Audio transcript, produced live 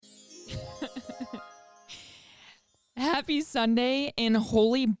Happy Sunday and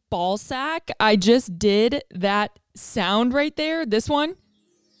holy ballsack. I just did that sound right there, this one.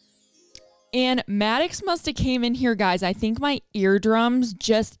 And Maddox must have came in here, guys. I think my eardrums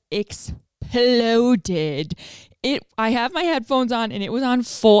just exploded. I have my headphones on and it was on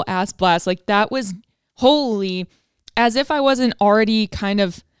full ass blast. Like that was holy, as if I wasn't already kind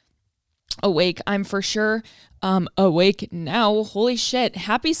of awake. I'm for sure awake now. Holy shit.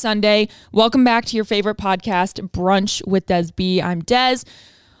 Happy Sunday. Welcome back to your favorite podcast, Brunch with Des B. I'm Des,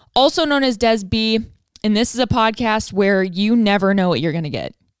 also known as Des B, and this is a podcast where you never know what you're going to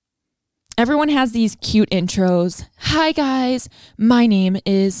get. Everyone has these cute intros. Hi guys, my name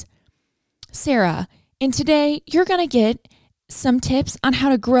is Sarah, and today you're going to get some tips on how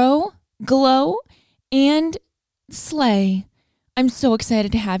to grow, glow, and slay. I'm so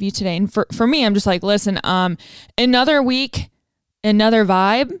excited to have you today. And for me, I'm just like, listen, another week, another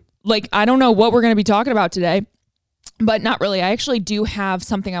vibe. Like, I don't know what we're going to be talking about today, but not really. I actually do have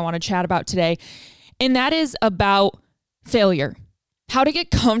something I want to chat about today. And that is about failure, how to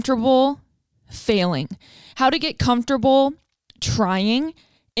get comfortable failing, how to get comfortable trying.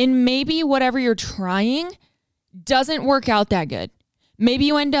 And maybe whatever you're trying doesn't work out that good. Maybe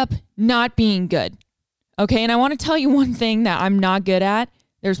you end up not being good. Okay, and I want to tell you one thing that I'm not good at.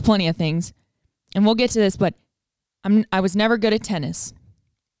 There's plenty of things, and we'll get to this, but I was never good at tennis.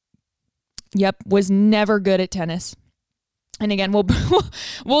 Yep, was never good at tennis. And again,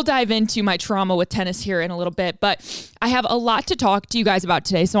 we'll dive into my trauma with tennis here in a little bit, but I have a lot to talk to you guys about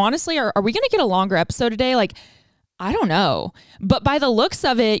today. So honestly, are we going to get a longer episode today? Like, I don't know. But by the looks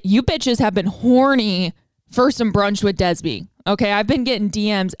of it, you bitches have been horny for some Brunch with Des B. Okay, I've been getting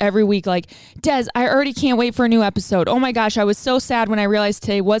DMs every week like, Des, I already can't wait for a new episode. Oh my gosh, I was so sad when I realized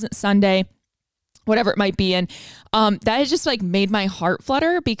today wasn't Sunday, whatever it might be. And that has just like made my heart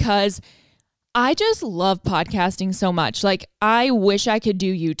flutter because I just love podcasting so much. Like, I wish I could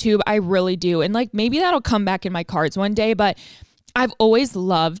do YouTube. I really do. And like, maybe that'll come back in my cards one day, but I've always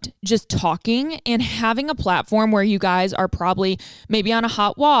loved just talking and having a platform where you guys are probably maybe on a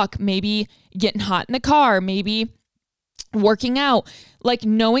hot walk, maybe getting hot in the car, maybe working out. Like,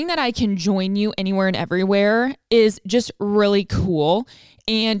 knowing that I can join you anywhere and everywhere is just really cool.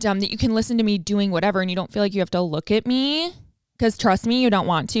 And that you can listen to me doing whatever and you don't feel like you have to look at me, because trust me, you don't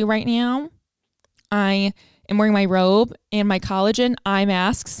want to right now. I am wearing my robe and my collagen eye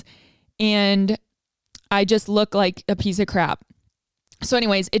masks and I just look like a piece of crap. So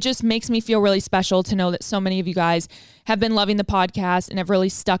anyways, it just makes me feel really special to know that so many of you guys have been loving the podcast and have really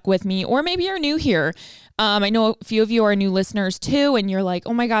stuck with me, or maybe you're new here. I know a few of you are new listeners too, and you're like,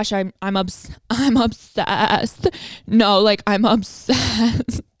 oh my gosh, I'm obsessed. No, like, I'm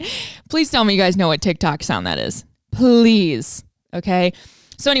obsessed. Please tell me you guys know what TikTok sound that is. Please. Okay.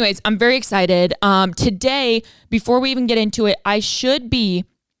 So anyways, I'm very excited. Today, before we even get into it, I should be,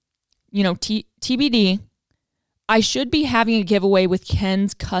 TBD, I should be having a giveaway with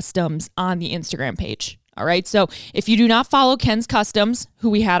Ken's Customs on the Instagram page. All right. So if you do not follow Ken's Customs, who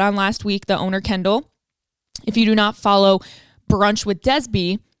we had on last week, the owner Kendall, if you do not follow Brunch with Des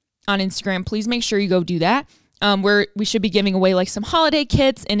B on Instagram, please make sure you go do that. We should be giving away like some holiday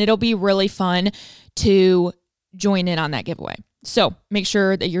kits, and it'll be really fun to join in on that giveaway. So make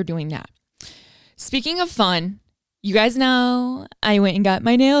sure that you're doing that. Speaking of fun, you guys know I went and got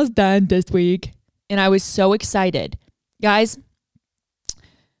my nails done this week, and I was so excited. Guys,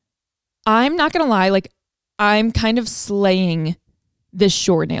 I'm not going to lie, like, I'm kind of slaying this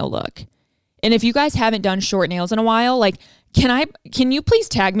short nail look. And if you guys haven't done short nails in a while, like, can you please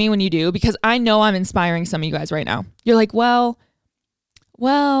tag me when you do? Because I know I'm inspiring some of you guys right now. You're like, well,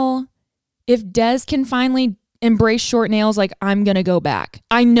 if Des can finally embrace short nails, like, I'm going to go back.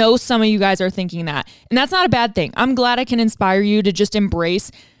 I know some of you guys are thinking that, and that's not a bad thing. I'm glad I can inspire you to just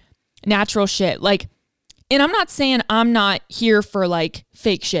embrace natural shit. Like, and I'm not saying I'm not here for like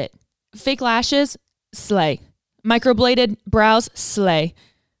fake shit. Fake lashes, slay. Microbladed brows, slay.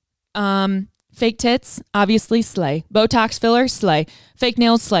 Fake tits, obviously slay. Botox filler, slay. Fake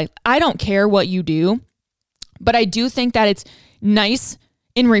nails, slay. I don't care what you do, but I do think that it's nice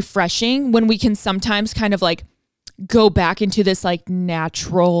and refreshing when we can sometimes kind of like go back into this like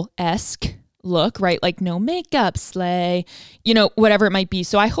natural-esque look, right? Like no makeup, slay, whatever it might be.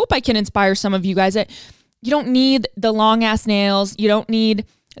 So I hope I can inspire some of you guys that you don't need the long ass nails. You don't need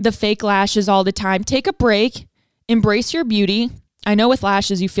the fake lashes all the time. Take a break, embrace your beauty. I know with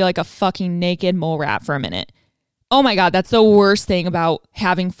lashes, you feel like a fucking naked mole rat for a minute. Oh my God, that's the worst thing about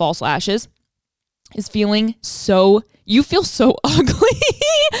having false lashes is you feel so ugly.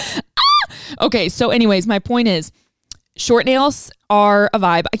 Okay, so anyways, my point is, short nails are a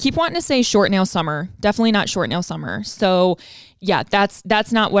vibe. I keep wanting to say short nail summer. Definitely not short nail summer. So yeah,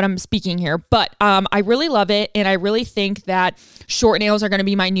 that's not what I'm speaking here. But I really love it. And I really think that short nails are going to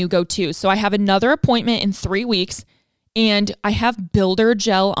be my new go-to. So I have another appointment in 3 weeks and I have Builder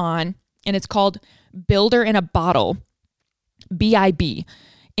gel on, and it's called Builder in a Bottle, BIB.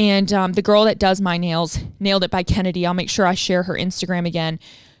 And the girl that does my nails, Nailed It by Kennedy. I'll make sure I share her Instagram again.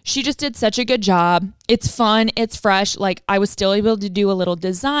 She just did such a good job. It's fun. It's fresh. Like, I was still able to do a little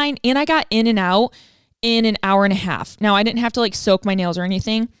design, and I got in and out in an hour and a half. Now, I didn't have to like soak my nails or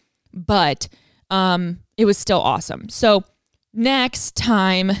anything, but it was still awesome. So next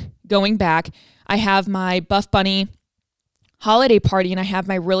time going back, I have my Buff Bunny holiday party, and I have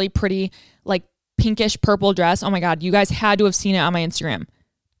my really pretty like pinkish purple dress. Oh my God, you guys had to have seen it on my Instagram.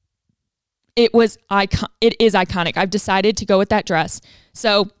 It is iconic. I've decided to go with that dress.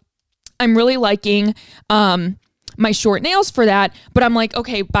 So I'm really liking my short nails for that. But I'm like,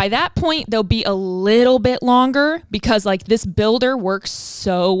 okay, by that point, they'll be a little bit longer because like this Builder works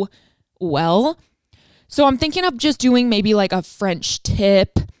so well. So I'm thinking of just doing maybe like a French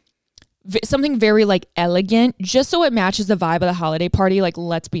tip, something very like elegant, just so it matches the vibe of the holiday party. Like,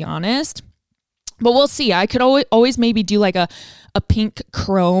 let's be honest. But we'll see. I could always maybe do like a pink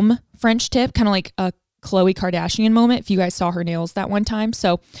chrome French tip, kind of like a Khloe Kardashian moment, if you guys saw her nails that one time.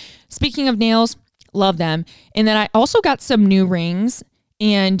 So speaking of nails, love them. And then I also got some new rings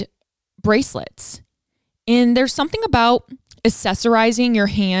and bracelets. And there's something about accessorizing your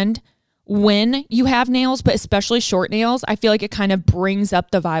hand when you have nails, but especially short nails. I feel like it kind of brings up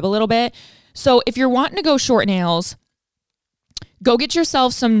the vibe a little bit. So if you're wanting to go short nails, go get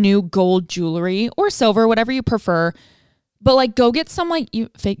yourself some new gold jewelry or silver, whatever you prefer. But like, go get some like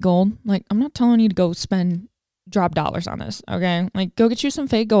fake gold. Like, I'm not telling you to go drop dollars on this. Okay. Like, go get you some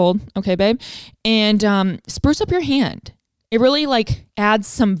fake gold. Okay, babe. And spruce up your hand. It really like adds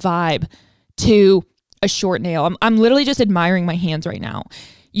some vibe to a short nail. I'm literally just admiring my hands right now.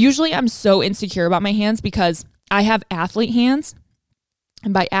 Usually I'm so insecure about my hands because I have athlete hands.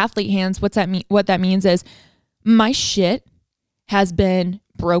 And by athlete hands, what that means is my shit has been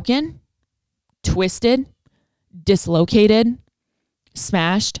broken, twisted, dislocated,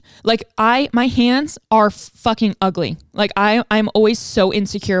 smashed. Like my hands are fucking ugly. Like I'm always so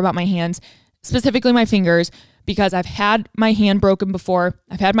insecure about my hands, specifically my fingers, because I've had my hand broken before.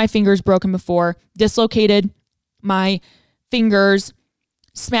 I've had my fingers broken before, dislocated my fingers,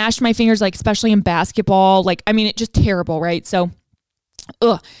 smashed my fingers, like especially in basketball. Like, I mean, it's just terrible, right? So,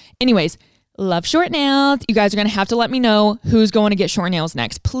 anyways, love short nails. You guys are going to have to let me know who's going to get short nails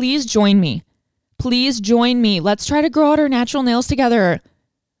next. Please join me. Please join me. Let's try to grow out our natural nails together.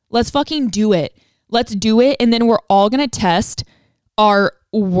 Let's fucking do it. Let's do it. And then we're all going to test our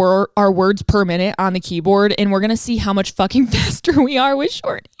words per minute on the keyboard. And we're going to see how much fucking faster we are with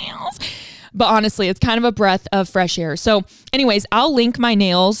short nails. But honestly, it's kind of a breath of fresh air. So anyways, I'll link my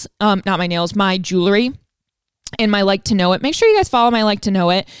nails, my jewelry and my like to know it. Make sure you guys follow my like to know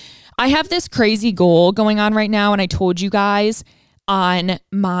it. I have this crazy goal going on right now. And I told you guys on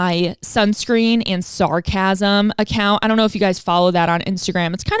my sunscreen and sarcasm account. I don't know if you guys follow that on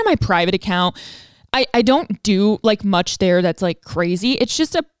Instagram. It's kind of my private account. I don't do like much there that's like crazy. It's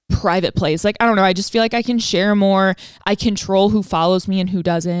just a private place. Like, I don't know. I just feel like I can share more. I control who follows me and who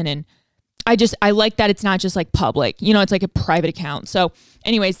doesn't. And I like that it's not just like public, you know, it's like a private account. So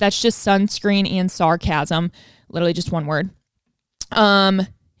anyways, that's just sunscreen and sarcasm, literally just one word.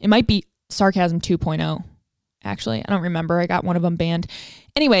 It might be sarcasm 2.0. Actually, I don't remember. I got one of them banned.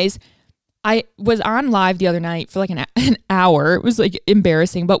 Anyways, I was on live the other night for like an hour. It was like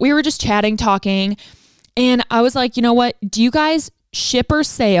embarrassing, but we were just chatting, talking. And I was like, you know what? Do you guys ship or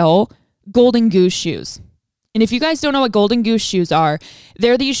sell Golden Goose shoes? And if you guys don't know what Golden Goose shoes are,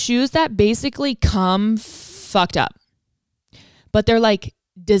 they're these shoes that basically come fucked up, but they're like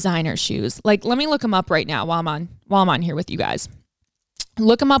designer shoes. Like, let me look them up right now while I'm on here with you guys.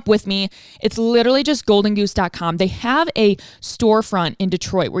 Look them up with me. It's literally just goldengoose.com. They have a storefront in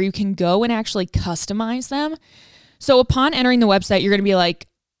Detroit where you can go and actually customize them. So upon entering the website, you're going to be like,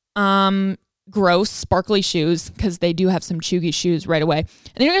 gross, sparkly shoes, because they do have some chuggy shoes right away. And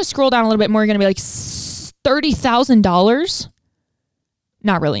then you're going to scroll down a little bit more. You're going to be like $30,000.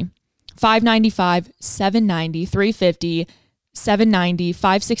 Not really. $595, $790, $350, $790,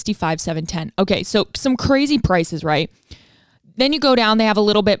 $565, $710. Okay, so some crazy prices, right? Then you go down, they have a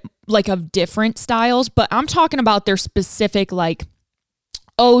little bit like of different styles, but I'm talking about their specific like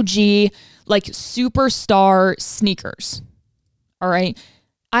OG, like superstar sneakers. All right.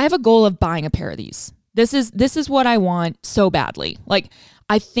 I have a goal of buying a pair of these. This is what I want so badly. Like,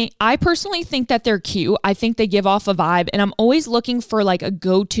 I personally think that they're cute. I think they give off a vibe, and I'm always looking for like a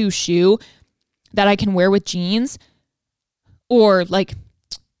go-to shoe that I can wear with jeans or like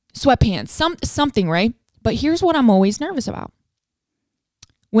sweatpants, something, right? But here's what I'm always nervous about.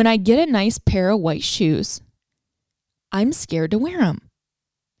 When I get a nice pair of white shoes, I'm scared to wear them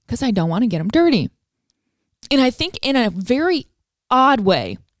because I don't want to get them dirty. And I think in a very odd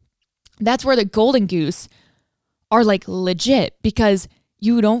way, that's where the Golden Goose are like legit, because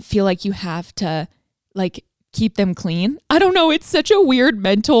you don't feel like you have to like keep them clean. I don't know. It's such a weird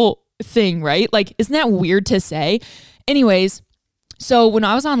mental thing, right? Like, isn't that weird to say? Anyways, so when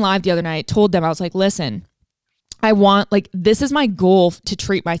I was on live the other night, I told them, I was like, listen, I want, like, this is my goal to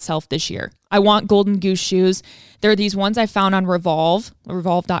treat myself this year. I want Golden Goose shoes. There are these ones I found on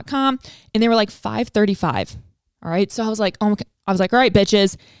revolve.com, and they were like $5.35. All right. So I was like, all right,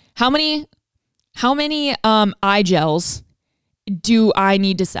 bitches, how many eye gels do I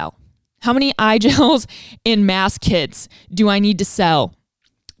need to sell? How many eye gels and mask kits do I need to sell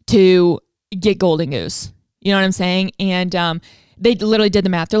to get Golden Goose? You know what I'm saying? And they literally did the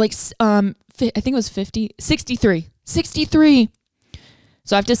math. They're like, I think it was 63.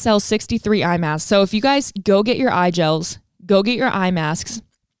 So I have to sell 63 eye masks. So if you guys go get your eye gels, go get your eye masks.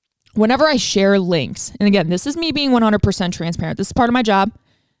 Whenever I share links, and again, this is me being 100% transparent. This is part of my job.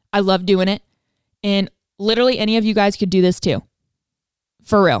 I love doing it. And literally any of you guys could do this too.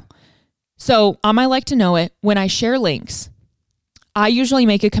 For real. So on my Like to Know It, when I share links, I usually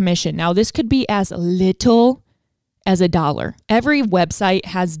make a commission. Now this could be as little as $1. Every website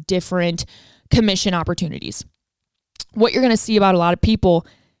has different commission opportunities. What you're going to see about a lot of people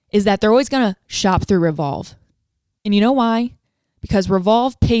is that they're always going to shop through Revolve. And you know why? Because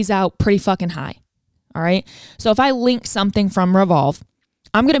Revolve pays out pretty fucking high. All right. So if I link something from Revolve,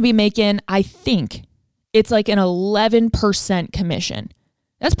 I'm going to be making, I think it's like an 11% commission.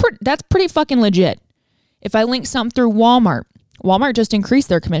 That's pretty fucking legit. If I link something through Walmart just increased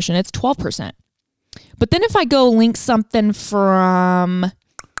their commission. It's 12%. But then if I go link something from,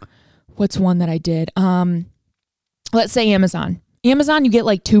 what's one that I did? Let's say Amazon. Amazon, you get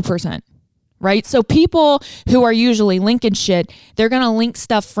like 2%, right? So people who are usually linking shit, they're going to link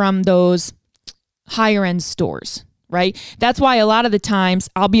stuff from those higher end stores, right? That's why a lot of the times,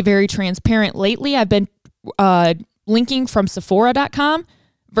 I'll be very transparent. Lately, I've been linking from Sephora.com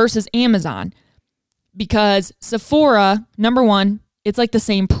versus Amazon, because Sephora, number one, it's like the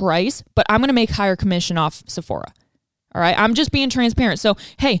same price, but I'm going to make higher commission off Sephora. All right. I'm just being transparent. So,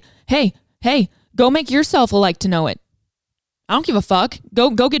 hey, go make yourself a Like to Know It. I don't give a fuck. Go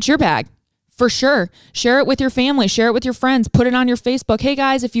get your bag for sure. Share it with your family, share it with your friends, put it on your Facebook. Hey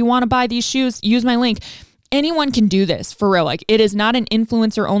guys, if you want to buy these shoes, use my link. Anyone can do this for real. Like, it is not an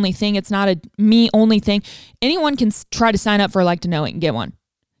influencer only thing. It's not a me only thing. Anyone can try to sign up for a Like to Know It and get one.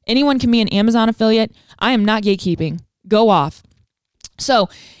 Anyone can be an Amazon affiliate. I am not gatekeeping. Go off. So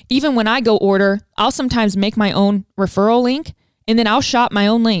even when I go order, I'll sometimes make my own referral link, and then I'll shop my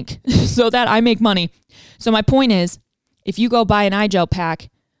own link so that I make money. So my point is, if you go buy an eye gel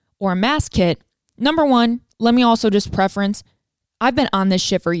pack or a mask kit, number one, let me also just preference, I've been on this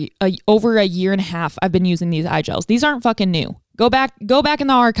shit for over a year and a half. I've been using these eye gels. These aren't fucking new. Go back in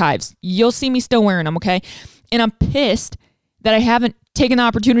the archives. You'll see me still wearing them, okay? And I'm pissed that I haven't taken the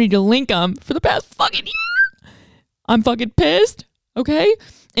opportunity to link them for the past fucking year. I'm fucking pissed, okay?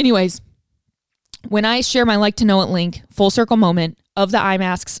 Anyways, when I share my Like to Know It link, full circle moment, of the eye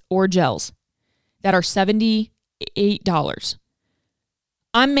masks or gels that are $78,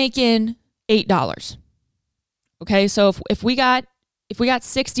 I'm making $8. Okay, so if we got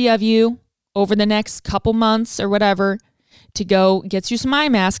 60 of you over the next couple months or whatever to go get you some eye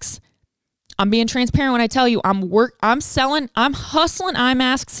masks, I'm being transparent when I tell you I'm hustling eye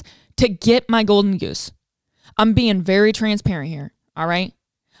masks to get my Golden Goose. I'm being very transparent here, all right?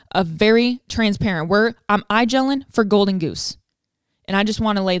 Very transparent. I'm eye gelling for Golden Goose. And I just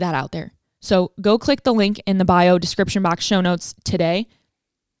want to lay that out there. So go click the link in the bio description box show notes today.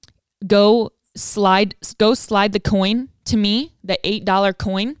 Go slide the coin to me, the $8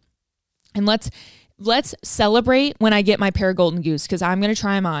 coin. And let's celebrate when I get my pair of Golden Goose, because I'm going to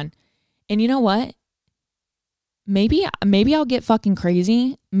try them on. And you know what? Maybe I'll get fucking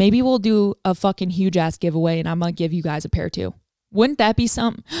crazy. Maybe we'll do a fucking huge ass giveaway and I'm going to give you guys a pair too. Wouldn't that be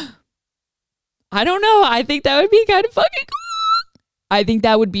something? I don't know. I think that would be kind of fucking cool. I think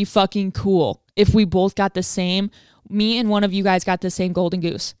that would be fucking cool if we both got the same, me and one of you guys got the same Golden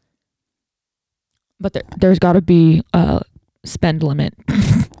Goose. But there's got to be a spend limit.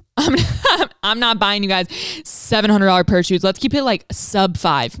 I'm not buying you guys $700 pair of shoes. Let's keep it like sub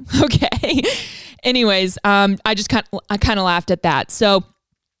 $5. Okay. Anyways, I kind of laughed at that. So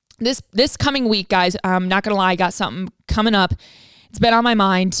this coming week, guys, I'm not going to lie, I got something coming up. It's been on my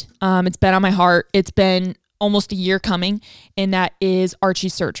mind. It's been on my heart. It's been almost a year coming, and that is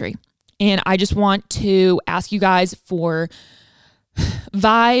Archie's surgery. And I just want to ask you guys for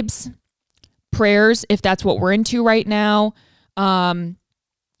vibes, prayers, if that's what we're into right now,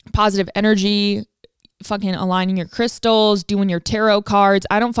 positive energy, fucking aligning your crystals, doing your tarot cards.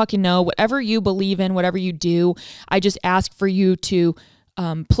 I don't fucking know. Whatever you believe in, whatever you do, I just ask for you to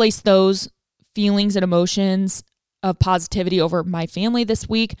place those feelings and emotions of positivity over my family this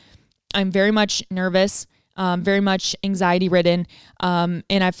week. I'm very much nervous, very much anxiety ridden. And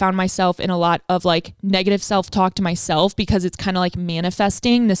I found myself in a lot of like negative self-talk to myself because it's kind of like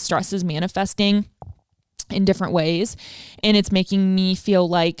manifesting. The stress is manifesting in different ways. And it's making me feel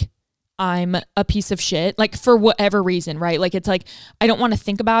like I'm a piece of shit, like for whatever reason, right? Like, it's like, I don't want to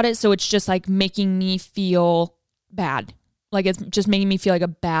think about it. So it's just like making me feel bad. Like, it's just making me feel like a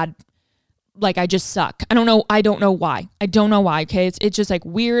bad, like I just suck. I don't know why. Okay. It's just like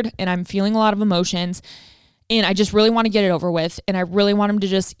weird. And I'm feeling a lot of emotions and I just really want to get it over with. And I really want him to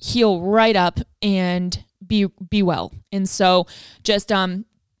just heal right up and be well. And so just,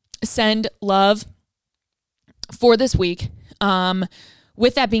 send love for this week.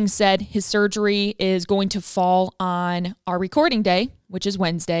 With that being said, his surgery is going to fall on our recording day, which is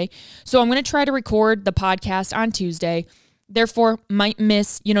Wednesday. So I'm going to try to record the podcast on Tuesday. Therefore, might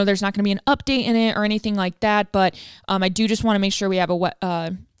miss, there's not going to be an update in it or anything like that. But I do just want to make sure we have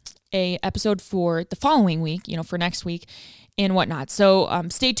a episode for the following week, for next week and whatnot. So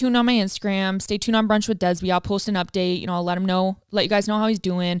stay tuned on my Instagram. Stay tuned on Brunch with Desby. I'll post an update. I'll let you guys know how he's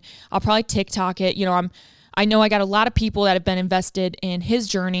doing. I'll probably TikTok it. I know I got a lot of people that have been invested in his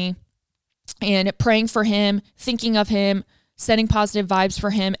journey and praying for him, thinking of him, sending positive vibes for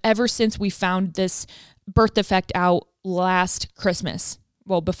him ever since we found this birth defect out last Christmas.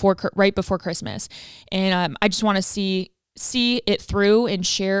 Well, right before Christmas. And I just want to see it through and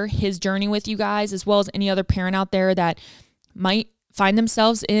share his journey with you guys, as well as any other parent out there that might find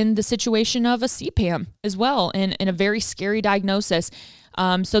themselves in the situation of a CPAM as well, and a very scary diagnosis.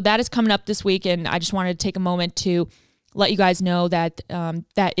 So that is coming up this week, and I just wanted to take a moment to let you guys know that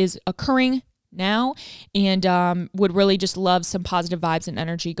that is occurring now, and would really just love some positive vibes and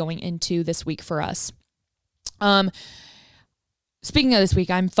energy going into this week for us. Speaking of this week,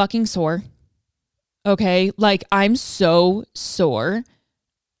 I'm fucking sore. Okay, like I'm so sore.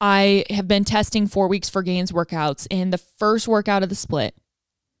 I have been testing 4 weeks for Gains workouts, and the first workout of the split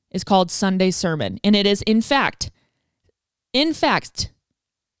is called Sunday Sermon, and it is in fact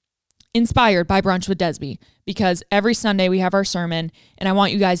inspired by Brunch with Desby, because every Sunday we have our sermon, and I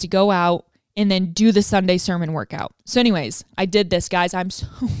want you guys to go out and then do the Sunday sermon workout. So anyways, I did this, guys. I'm so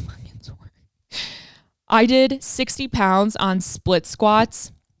fucking sore. I did 60 pounds on split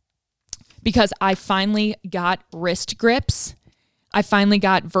squats because I finally got wrist grips. I finally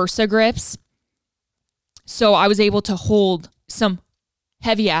got Versa grips. So I was able to hold some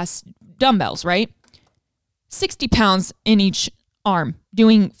heavy ass dumbbells, right? 60 pounds in each arm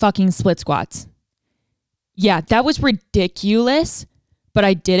doing fucking split squats. Yeah, that was ridiculous, but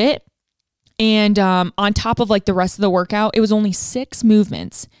I did it. And on top of like the rest of the workout, it was only 6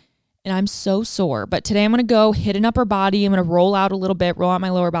 movements. And I'm so sore. But today I'm going to go hit an upper body. I'm going to roll out a little bit, roll out my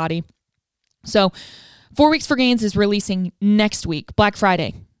lower body. So 4 weeks for Gains is releasing next week, Black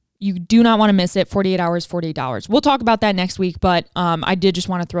Friday. You do not want to miss it. 48 hours, $48. We'll talk about that next week, but I did just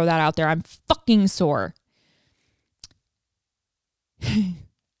want to throw that out there. I'm fucking sore.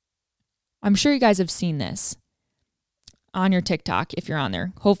 I'm sure you guys have seen this on your TikTok if you're on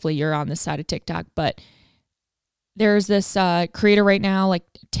there. Hopefully you're on this side of TikTok, but there's this creator right now, like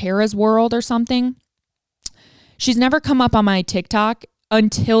Tara's World or something. She's never come up on my TikTok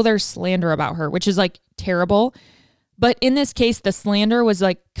until there's slander about her, which is like terrible. But in this case, the slander was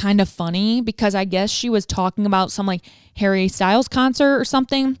like kind of funny because I guess she was talking about some like Harry Styles concert or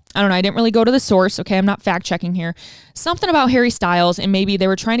something. I don't know. I didn't really go to the source. Okay. I'm not fact checking here. Something about Harry Styles, and maybe they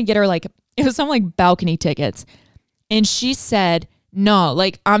were trying to get her like, it was some like balcony tickets. And she said, no,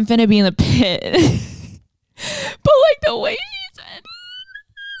 like I'm finna be in the pit. But like the way she said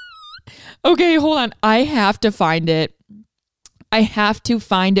it. Okay, hold on. I have to find it. I have to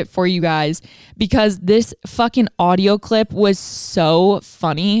find it for you guys because this fucking audio clip was so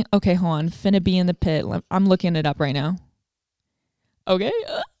funny. Okay, hold on. Finna be in the pit. I'm looking it up right now. Okay,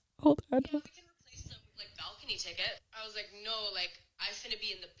 hold on. Yeah, we can replace them with like balcony ticket. I was like, no, like I finna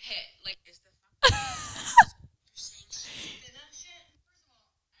be in the pit. Like, is the fucking you're saying shit in that shit? First of all,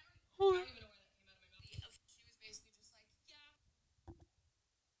 I don't even know where that came out of my mouth. She was basically just like, yeah,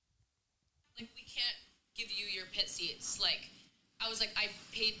 like we can't give you your pit seats. Like, I was like, I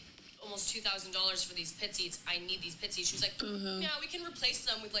paid almost $2,000 for these pit seats. I need these pit seats. She was like, yeah, we can replace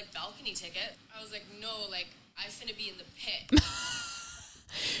them with like balcony ticket. I was like, no, like I finna be in the pit.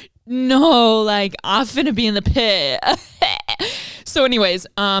 No, like I'm finna be in the pit. So anyways,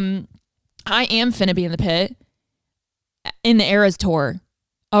 I am finna be in the pit in the Eras tour.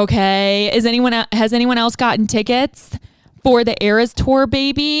 Okay. Has anyone else gotten tickets for the Eras tour,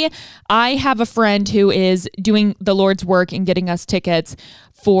 baby? I have a friend who is doing the Lord's work and getting us tickets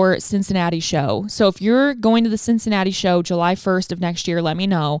for Cincinnati show. So if you're going to the Cincinnati show July 1st of next year, let me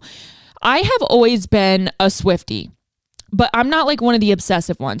know. I have always been a Swiftie, but I'm not like one of the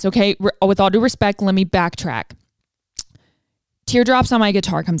obsessive ones. Okay. With all due respect, let me backtrack. Teardrops on My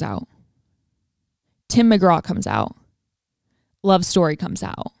Guitar comes out. Tim McGraw comes out. Love Story comes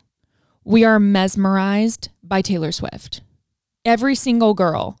out. We are mesmerized by Taylor Swift. Every single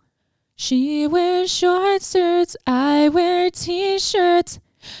girl. She wears short skirts, I wear t-shirts.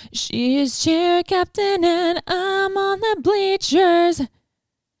 She's cheer captain and I'm on the bleachers.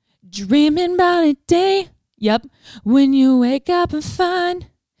 Dreaming about a day, yep, when you wake up and find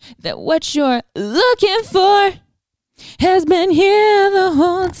that what you're looking for has been here the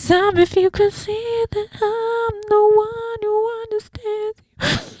whole time. If you could see that I'm the one who understands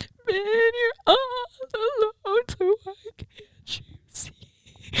you. When you're all alone, so why can't you see?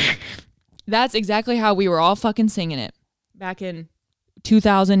 That's exactly how we were all fucking singing it back in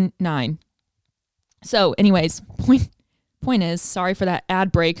 2009. So anyways, point is, sorry for that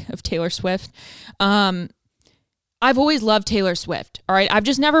ad break of Taylor Swift. I've always loved Taylor Swift. All right. I've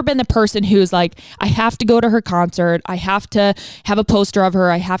just never been the person who's like, I have to go to her concert. I have to have a poster of her.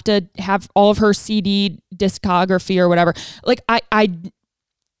 I have to have all of her CD discography or whatever. Like I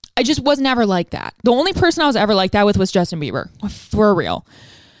just was never like that. The only person I was ever like that with was Justin Bieber, for real.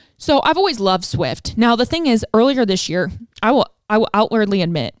 So I've always loved Swift. Now the thing is, earlier this year, I will outwardly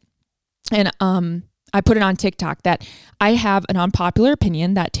admit, and I put it on TikTok, that I have an unpopular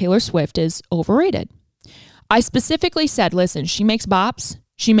opinion that Taylor Swift is overrated. I specifically said, listen, she makes bops,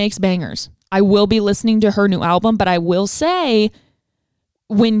 she makes bangers. I will be listening to her new album, but I will say,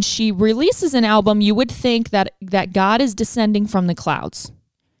 when she releases an album, you would think that God is descending from the clouds.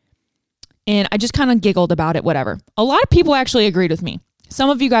 And I just kind of giggled about it, whatever. A lot of people actually agreed with me. Some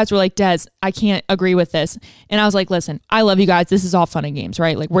of you guys were like, Des, I can't agree with this. And I was like, listen, I love you guys. This is all fun and games,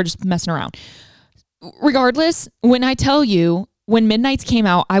 right? Like, we're just messing around. Regardless, when I tell you, when Midnights came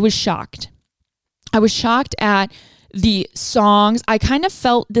out, I was shocked. I was shocked at the songs. I kind of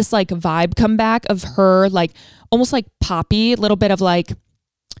felt this like vibe come back of her, like almost like poppy, a little bit of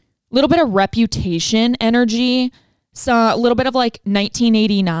Reputation energy. So a little bit of like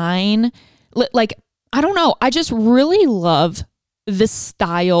 1989. Like, I don't know. I just really love the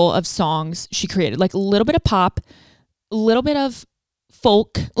style of songs she created. Like a little bit of pop, a little bit of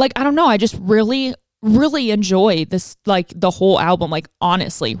folk. Like, I don't know. I just really enjoy this, like the whole album, like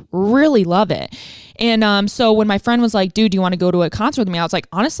honestly, really love it. And so when my friend was like, dude, do you want to go to a concert with me? I was like,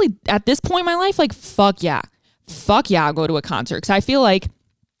 honestly, at this point in my life, like, fuck yeah, I'll go to a concert. Because I feel like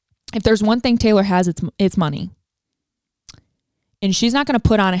if there's one thing Taylor has, it's money. And she's not going to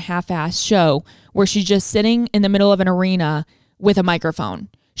put on a half-ass show where she's just sitting in the middle of an arena with a microphone.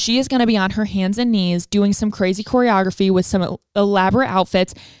 She is going to be on her hands and knees doing some crazy choreography with some elaborate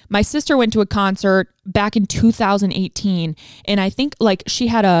outfits. My sister went to a concert back in 2018, and I think like she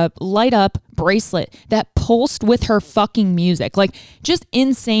had a light up bracelet that pulsed with her fucking music. Like, just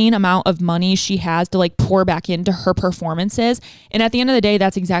insane amount of money she has to like pour back into her performances. And at the end of the day,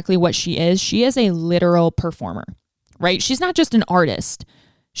 that's exactly what she is. She is a literal performer, right? She's not just an artist.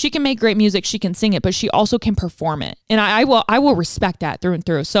 She can make great music, she can sing it, but she also can perform it. And I will respect that through and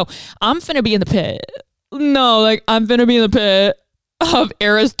through. So I'm finna be in the pit. No, like I'm finna be in the pit of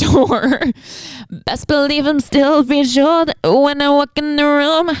Eras tour. Best believe I'm still visual. When I walk in the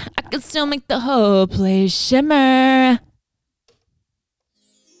room, I can still make the whole place shimmer.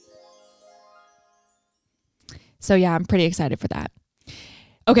 So yeah, I'm pretty excited for that.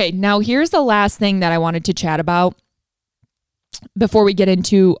 Okay, now here's the last thing that I wanted to chat about before we get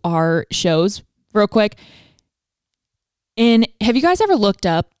into our shows real quick. And have you guys ever looked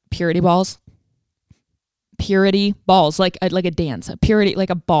up purity balls? Purity balls, like a dance, a purity, like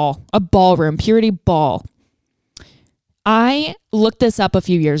a ballroom, purity ball. I looked this up a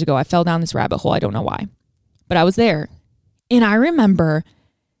few years ago. I fell down this rabbit hole. I don't know why, but I was there. And I remember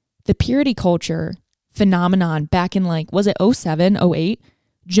the purity culture phenomenon back in like, was it 07, 08?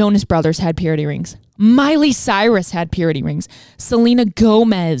 Jonas Brothers had purity rings. Miley Cyrus had purity rings. Selena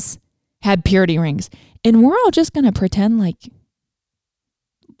Gomez had purity rings. And we're all just going to pretend like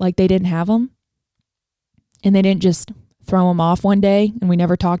they didn't have them. And they didn't just throw him off one day and we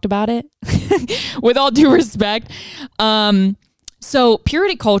never talked about it. With all due respect. So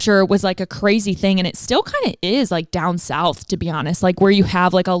purity culture was like a crazy thing, and it still kind of is like down south, to be honest, like where you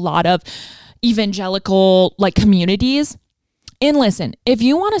have like a lot of evangelical like communities. And listen, if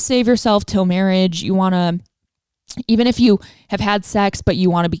you want to save yourself till marriage, you want to, even if you have had sex, but you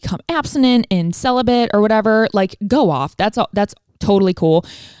want to become abstinent and celibate or whatever, like go off. That's totally cool.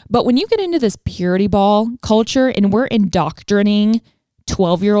 But when you get into this purity ball culture and we're indoctrinating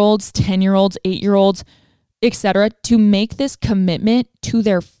 12-year-olds, 10-year-olds, 8-year-olds, etc., to make this commitment to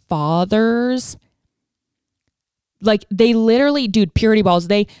their fathers, like they literally, dude, purity balls,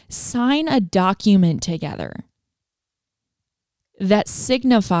 they sign a document together that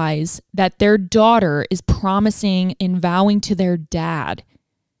signifies that their daughter is promising and vowing to their dad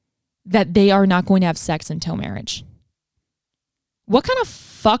that they are not going to have sex until marriage. What kind of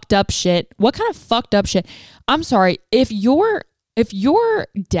fucked up shit? I'm sorry, if your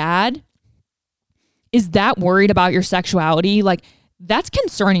dad is that worried about your sexuality, like that's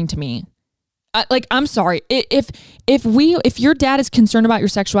concerning to me. Like, I'm sorry. If your dad is concerned about your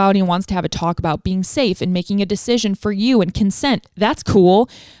sexuality and wants to have a talk about being safe and making a decision for you and consent, that's cool.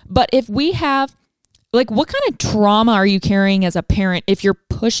 But if we have, like, what kind of trauma are you carrying as a parent if you're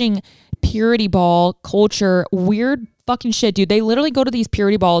pushing purity ball culture, weird fucking shit, dude? They literally go to these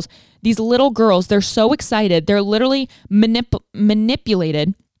purity balls, these little girls, they're so excited. They're literally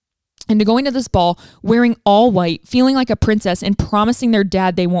manipulated into going to this ball wearing all white, feeling like a princess, and promising their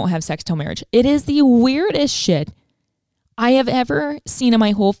dad they won't have sex till marriage. It is the weirdest shit I have ever seen in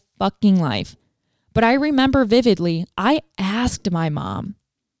my whole fucking life. But I remember vividly, I asked my mom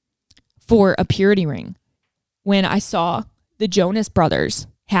for a purity ring when I saw the Jonas Brothers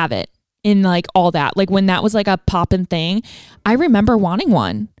have it in like all that. Like when that was like a poppin' thing, I remember wanting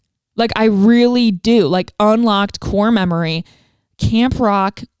one. Like I really do. Like unlocked core memory. Camp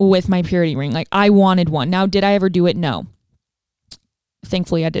Rock with my purity ring. Like I wanted one. Now, did I ever do it? No.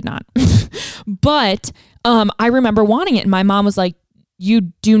 Thankfully I did not. But I remember wanting it, and my mom was like, you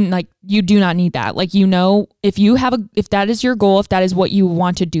do not need that. Like, you know, if that is your goal, if that is what you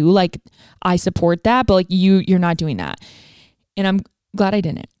want to do, like I support that, but like you're not doing that. And I'm glad I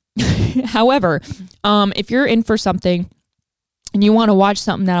didn't. However, if you're in for something and you want to watch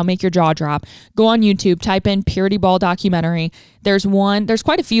something that'll make your jaw drop, go on YouTube, type in Purity Ball documentary. There's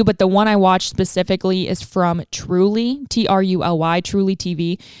quite a few, but the one I watched specifically is from Truly, Truly, Truly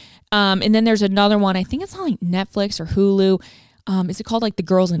TV. And then there's another one, I think it's on like Netflix or Hulu. Is it called like The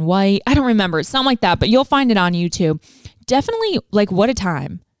Girls in White? I don't remember. It's something like that, but you'll find it on YouTube. Definitely, like, what a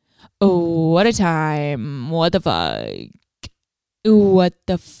time. Oh, what a time. What the fuck? What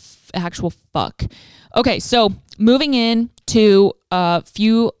the actual fuck? Okay, so moving in to a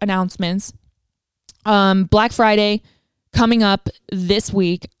few announcements. Black Friday coming up this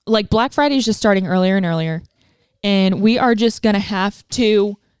week. Like Black Friday is just starting earlier and earlier, and we are just gonna have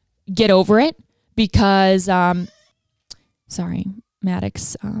to get over it because sorry,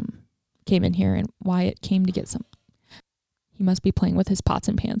 Maddox came in here and Wyatt came to get some. He must be playing with his pots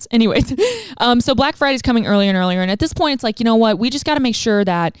and pans. Anyways, so Black Friday is coming earlier and earlier, and at this point, it's like, you know what? We just got to make sure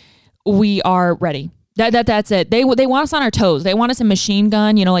that we are ready. That's it. They want us on our toes. They want us in machine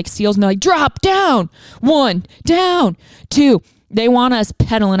gun, you know, like SEALs, and they're like, drop down, 1, down, 2. They want us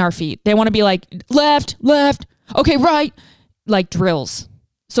pedaling our feet. They want to be like left, okay, right, like drills.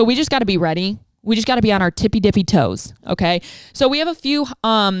 So we just got to be ready. We just got to be on our tippy dippy toes. Okay. So we have a few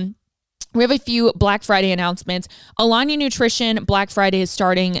Black Friday announcements. Alani Nutrition Black Friday is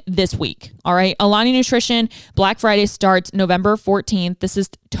starting this week. All right. Alani Nutrition Black Friday starts November 14th. This is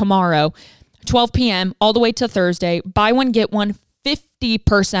tomorrow, 12 p.m. all the way to Thursday. Buy one, get one,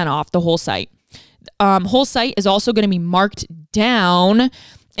 50% off the whole site. Whole site is also going to be marked down.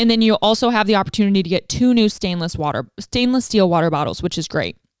 And then you also have the opportunity to get 2 new stainless steel water bottles, which is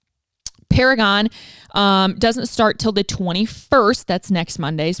great. Paragon doesn't start till the 21st. That's next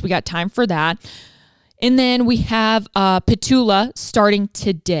Monday. So we got time for that. And then we have Petula starting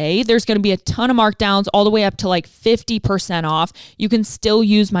today. There's going to be a ton of markdowns all the way up to like 50% off. You can still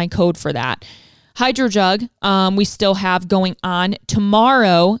use my code for that. Hydro Jug, we still have going on.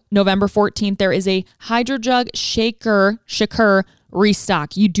 Tomorrow, November 14th, there is a Hydro Jug shaker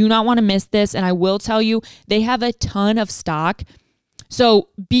restock. You do not want to miss this. And I will tell you, they have a ton of stock. So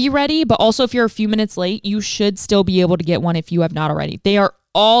be ready, but also if you're a few minutes late, you should still be able to get one if you have not already. They are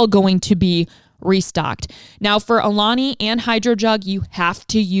all going to be restocked. Now for Alani and Hydro Jug, you have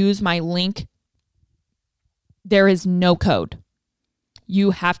to use my link. There is no code.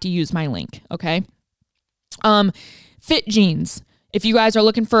 You have to use my link, okay? Fit Jeans If you guys are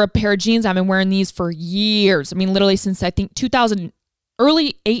looking for a pair of jeans, I've been wearing these for years. I mean, literally since I think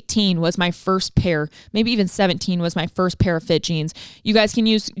early 18 was my first pair, maybe even 17 was my first pair of fit jeans. You guys can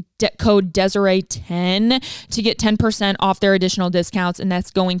use code Desiree10 to get 10% off their additional discounts, and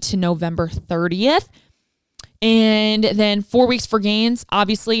that's going to November 30th. And then 4 weeks for gains,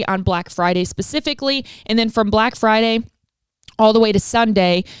 obviously on Black Friday specifically. And then from Black Friday all the way to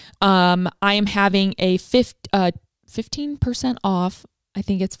Sunday, I am having a 15% off. I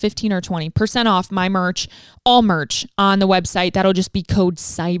think it's 15 or 20% off my merch, all merch on the website. That'll just be code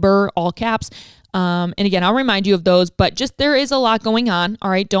CYBER, all caps. And again, I'll remind you of those, but just there is a lot going on.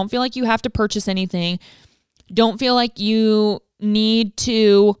 All right. Don't feel like you have to purchase anything. Don't feel like you need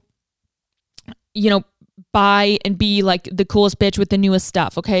to, buy and be like the coolest bitch with the newest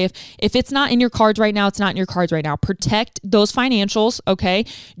stuff. Okay. If it's not in your cards right now, it's not in your cards right now. Protect those financials. Okay.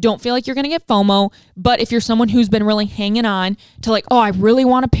 Don't feel like you're going to get FOMO. But if you're someone who's been really hanging on to like, oh, I really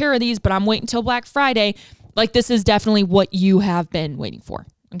want a pair of these, but I'm waiting until Black Friday. Like this is definitely what you have been waiting for.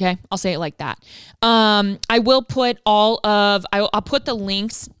 Okay. I'll say it like that. I will put I'll put the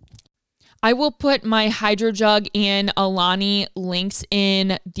links. I will put my Hydro Jug and Alani links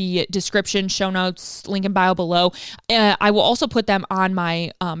in the description, show notes, link in bio below. I will also put them on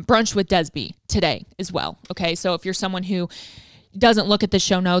my brunch with Desby today as well. Okay, so if you're someone who doesn't look at the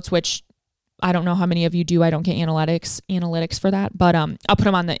show notes, which I don't know how many of you do, I don't get analytics for that, but I'll put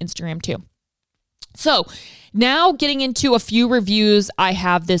them on the Instagram too. So now getting into a few reviews I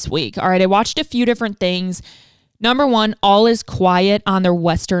have this week. All right, I watched a few different things. Number one, All Is Quiet on the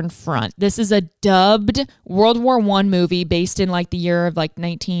Western Front. This is a dubbed World War I movie based in like the year of like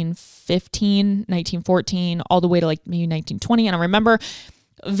 1915, 1914, all the way to like maybe 1920. And I remember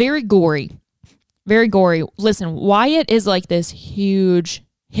very gory, very gory. Listen, Wyatt is like this huge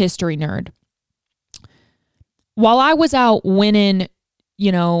history nerd. While I was out winning,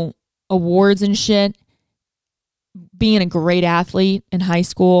 awards and shit, being a great athlete in high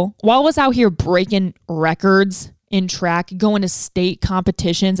school, while I was out here breaking records in track, going to state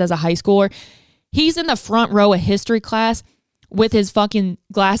competitions as a high schooler, he's in the front row of history class with his fucking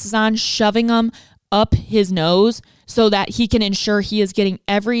glasses on, shoving them up his nose so that he can ensure he is getting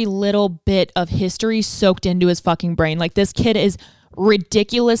every little bit of history soaked into his fucking brain. Like this kid is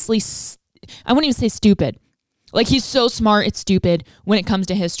ridiculously, I wouldn't even say stupid. Like he's so smart, it's stupid when it comes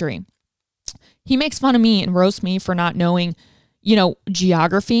to history. He makes fun of me and roasts me for not knowing,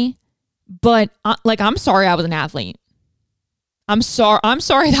 geography. But I'm sorry I was an athlete. I'm sorry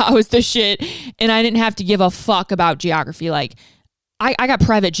that I was the shit and I didn't have to give a fuck about geography. Like I got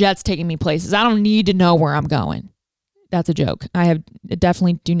private jets taking me places. I don't need to know where I'm going. That's a joke. I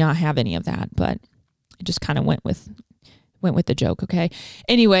definitely do not have any of that, but I just kind of went with the joke. Okay.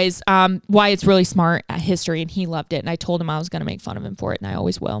 Anyways, Wyatt's really smart at history and he loved it. And I told him I was going to make fun of him for it and I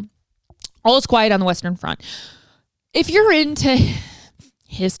always will. All Is Quiet on the Western Front. If you're into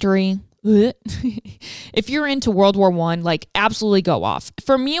history, if you're into World War I, like absolutely go off.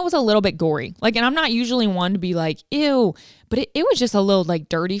 For me, it was a little bit gory. Like, and I'm not usually one to be like, ew, but it was just a little like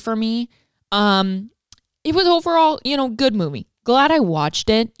dirty for me. It was overall, good movie. Glad I watched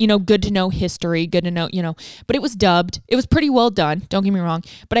it. Good to know history, good to know, but it was dubbed. It was pretty well done. Don't get me wrong.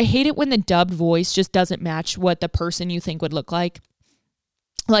 But I hate it when the dubbed voice just doesn't match what the person you think would look like.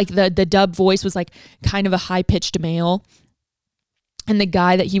 Like the dub voice was like kind of a high-pitched male. And the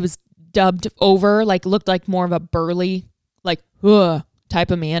guy that he was dubbed over like looked like more of a burly, like,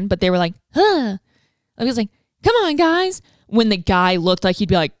 type of man. But they were like, I was like, come on, guys. When the guy looked like he'd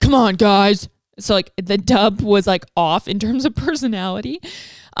be like, come on, guys. So like the dub was like off in terms of personality.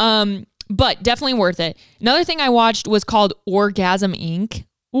 But definitely worth it. Another thing I watched was called Orgasm Inc.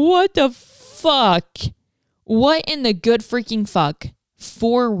 What the fuck? What in the good freaking fuck?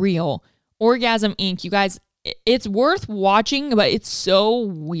 For real. Orgasm Inc. You guys, it's worth watching, but it's so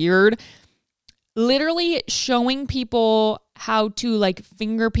weird. Literally showing people how to like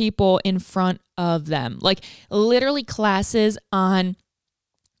finger people in front of them. Like literally classes on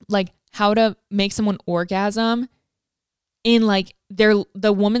like how to make someone orgasm in like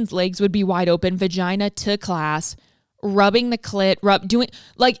the woman's legs would be wide open, vagina to class, rubbing the clit, doing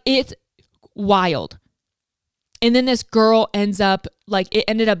like it's wild. And then this girl ends up like, it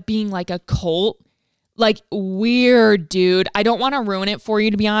ended up being like a cult, like weird, dude. I don't want to ruin it for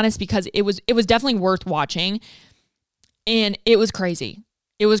you, to be honest, because it was definitely worth watching. And it was crazy.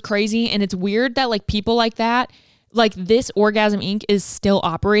 It was crazy. And it's weird that like people like that, like this Orgasm Inc. is still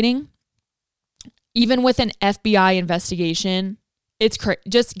operating. Even with an FBI investigation. It's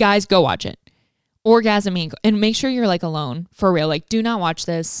just guys, go watch it. Orgasm Inc. And make sure you're like alone for real. Like do not watch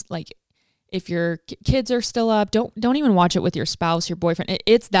this. Like if your kids are still up, don't even watch it with your spouse, your boyfriend.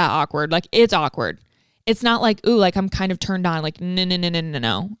 It's that awkward. Like, it's awkward. It's not like, ooh, like I'm kind of turned on. Like,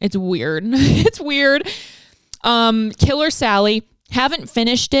 no. It's weird. It's weird. Killer Sally. Haven't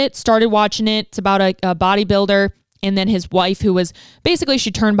finished it. Started watching it. It's about a bodybuilder and then his wife, who was basically,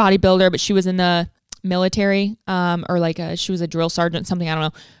 she turned bodybuilder, but she was in the military, or like she was a drill sergeant, something, I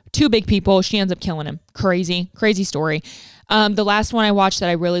don't know. Two big people. She ends up killing him. Crazy story. The last one I watched that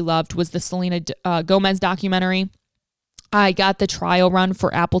I really loved was the Selena Gomez documentary. I got the trial run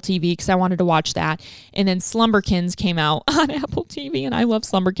for Apple TV because I wanted to watch that. And then Slumberkins came out on Apple TV, and I love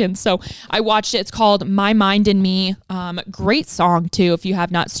Slumberkins. So I watched it. It's called My Mind and Me. Great song, too, if you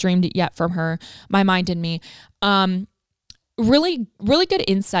have not streamed it yet from her, My Mind and Me. Really, really good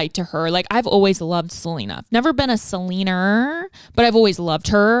insight to her. Like, I've always loved Selena. Never been a Selena, but I've always loved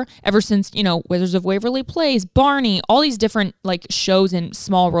her ever since, Wizards of Waverly Place, Barney, all these different like shows and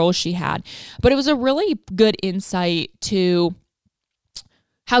small roles she had. But it was a really good insight to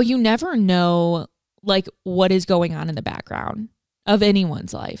how you never know like what is going on in the background of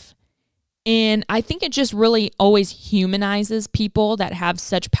anyone's life. And I think it just really always humanizes people that have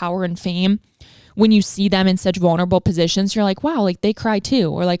such power and fame. When you see them in such vulnerable positions, you're like, wow, like they cry too.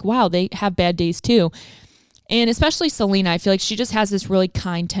 Or like, wow, they have bad days too. And especially Selena, I feel like she just has this really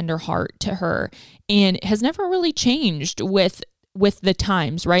kind, tender heart to her and has never really changed with the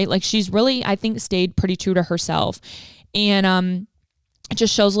times, right? Like, she's really, I think, stayed pretty true to herself. And it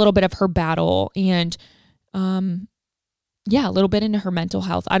just shows a little bit of her battle and a little bit into her mental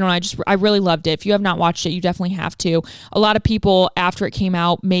health. I don't know. I really loved it. If you have not watched it, you definitely have to. A lot of people after it came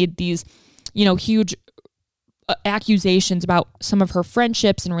out made these huge accusations about some of her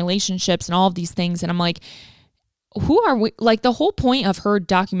friendships and relationships and all of these things. And I'm like, who are we? Like, the whole point of her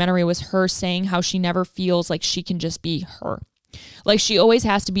documentary was her saying how she never feels like she can just be her. Like, she always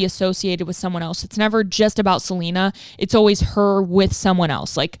has to be associated with someone else. It's never just about Selena. It's always her with someone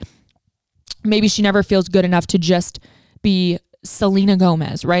else. Like, maybe she never feels good enough to just be Selena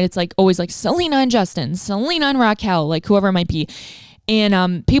Gomez, right? It's like always like Selena and Justin, Selena and Raquel, like whoever it might be.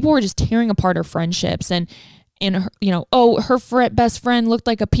 And people were just tearing apart her friendships and her, her best friend looked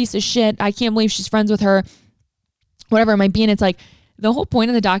like a piece of shit. I can't believe she's friends with her, whatever it might be. And it's like, the whole point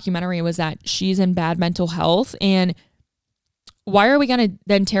of the documentary was that she's in bad mental health. And why are we going to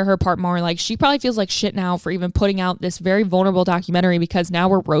then tear her apart more? Like, she probably feels like shit now for even putting out this very vulnerable documentary because now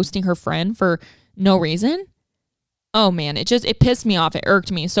we're roasting her friend for no reason. Oh man, it pissed me off. It irked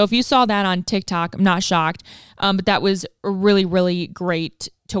me. So if you saw that on TikTok, I'm not shocked. But that was really, really great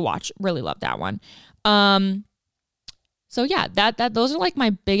to watch. Really loved that one. So yeah, those are like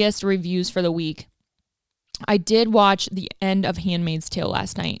my biggest reviews for the week. I did watch the end of Handmaid's Tale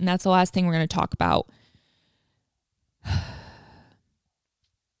last night, and that's the last thing we're going to talk about.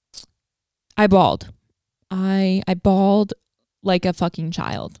 I bawled. I bawled like a fucking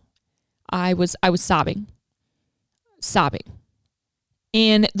child. I was sobbing.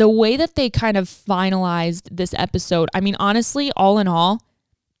 And the way that they kind of finalized this episode, I mean, honestly, all in all,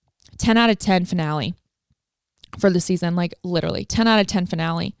 10 out of 10 finale for the season. Like, literally 10 out of 10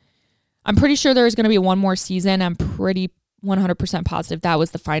 finale. I'm pretty sure there's going to be one more season. I'm pretty 100% positive that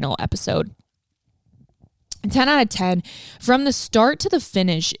was the final episode. 10 out of 10. From the start to the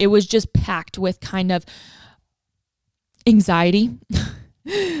finish, it was just packed with kind of anxiety.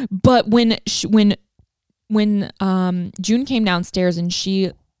 But when June came downstairs and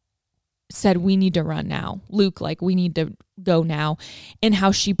she said, we need to run now. Luke, like, we need to go now. And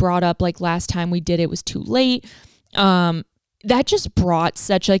how she brought up, like, last time we did it was too late. That just brought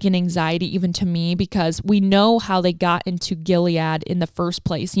such like an anxiety even to me, because we know how they got into Gilead in the first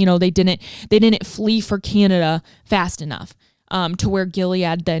place. They didn't flee for Canada fast enough to where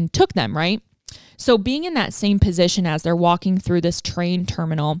Gilead then took them, right? So being in that same position as they're walking through this train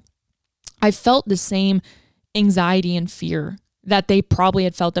terminal, I felt the same anxiety and fear that they probably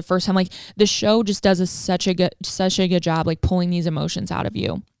had felt the first time. Like, the show just does such a good job, like, pulling these emotions out of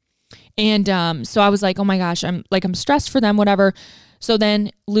you. And so I was like, oh my gosh, I'm stressed for them, whatever. So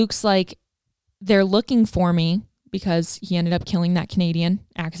then Luke's like, they're looking for me because he ended up killing that Canadian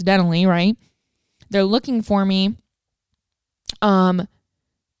accidentally, right? They're looking for me.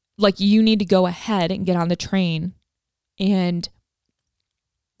 Like, you need to go ahead and get on the train and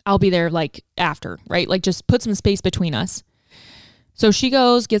I'll be there like after, right? Like, just put some space between us. So she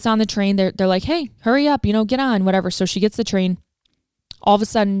goes, gets on the train. They're like, hey, hurry up, get on, whatever. So she gets the train. All of a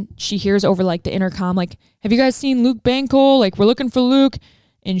sudden she hears over like the intercom, like, have you guys seen Luke Bankel? Like, we're looking for Luke.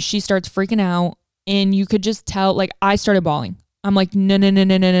 And she starts freaking out. And you could just tell, like, I started bawling. I'm like, no,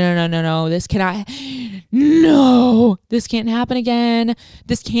 this cannot, this can't happen again.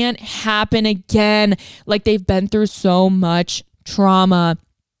 This can't happen again. Like, they've been through so much trauma.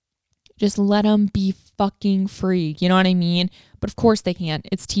 Just let them be fucking free. You know what I mean? But of course they can't.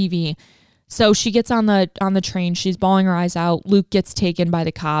 It's TV. So she gets on the train. She's bawling her eyes out. Luke gets taken by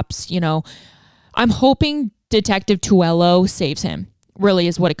the cops. You know, I'm hoping Detective Tuello saves him, really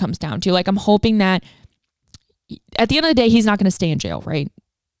is what it comes down to. Like, I'm hoping that at the end of the day, he's not going to stay in jail, right?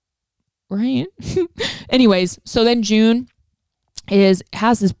 Right? Anyways, so then June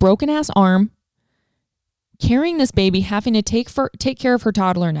has this broken ass arm, carrying this baby, having to take care of her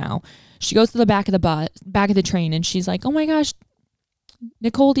toddler now. She goes to the back of the train, and she's like, oh my gosh,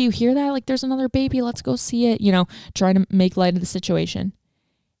 Nicole, do you hear that? Like, there's another baby. Let's go see it. You know, trying to make light of the situation.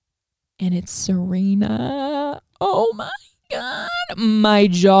 And it's Serena. Oh my God. My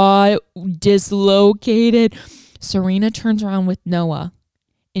jaw dislocated. Serena turns around with Noah.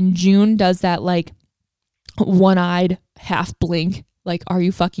 And June does that, like, one-eyed half blink. Like, are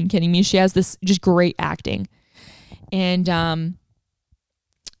you fucking kidding me? She has this just great acting. And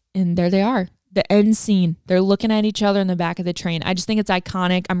there they are. The end scene. They're looking at each other in the back of the train. I just think it's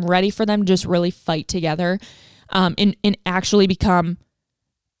iconic. I'm ready for them to just really fight together, and actually become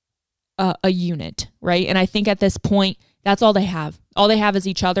a unit, right? And I think at this point, that's all they have. All they have is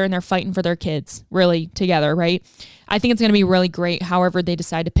each other, and they're fighting for their kids, really, together, right? I think it's going to be really great, however they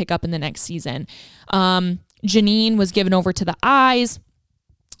decide to pick up in the next season. Janine was given over to the eyes.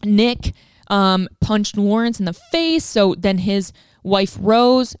 Nick punched Lawrence in the face, so then his wife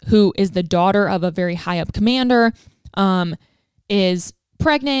Rose, who is the daughter of a very high up commander, is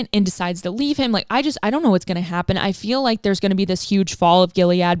pregnant and decides to leave him. Like, I don't know what's going to happen. I feel like there's going to be this huge fall of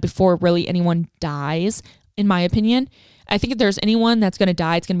Gilead before really anyone dies, in my opinion. I think if there's anyone that's going to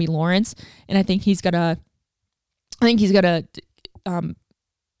die, it's going to be Lawrence. And I think he's going to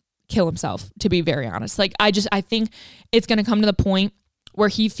kill himself, to be very honest. Like, I think it's going to come to the point where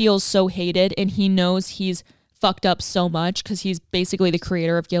he feels so hated and he knows he's fucked up so much because he's basically the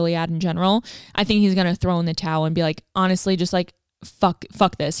creator of Gilead in general. I think he's going to throw in the towel and be like, honestly, just like, fuck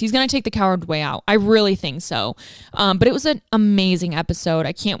this. He's going to take the coward way out. I really think so. But it was an amazing episode.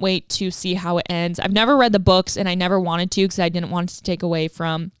 I can't wait to see how it ends. I've never read the books, and I never wanted to because I didn't want it to take away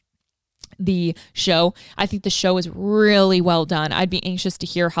from the show. I think the show is really well done. I'd be anxious to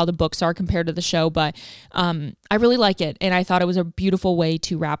hear how the books are compared to the show, but I really like it, and I thought it was a beautiful way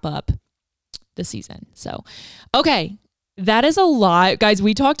to wrap up the season. So, okay, that is a lot. Guys,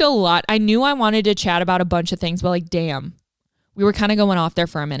 we talked a lot. I knew I wanted to chat about a bunch of things, but like, damn, we were kind of going off there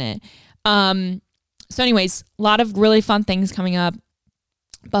for a minute. So anyways, a lot of really fun things coming up.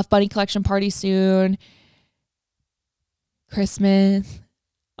 Buff Bunny collection party soon. Christmas.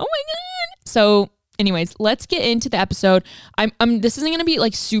 Oh my God. So anyways, let's get into the episode. This isn't going to be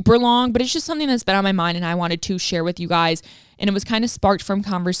like super long, but it's just something that's been on my mind and I wanted to share with you guys. And it was kind of sparked from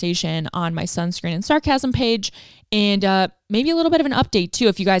conversation on my Sunscreen and Sarcasm page, and maybe a little bit of an update too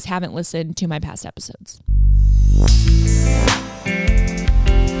if you guys haven't listened to my past episodes.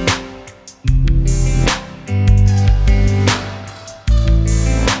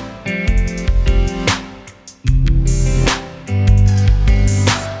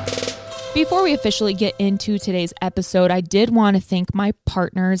 Before we officially get into today's episode, I did want to thank my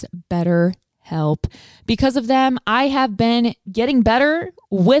partners, BetterHelp. Because of them, I have been getting better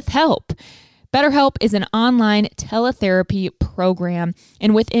with help. BetterHelp is an online teletherapy program,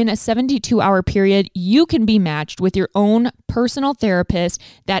 and within a 72-hour period, you can be matched with your own personal therapist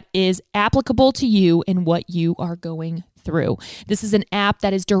that is applicable to you and what you are going through. This is an app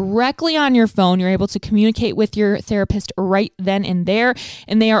that is directly on your phone. You're able to communicate with your therapist right then and there,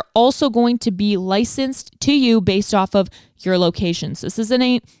 and they are also going to be licensed to you based off of your locations. This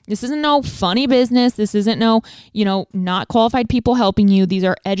isn't no funny business. This isn't no, not qualified people helping you. These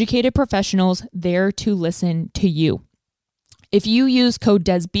are educated professionals there to listen to you. If you use code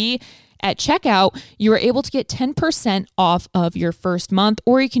DESB at checkout, you are able to get 10% off of your first month,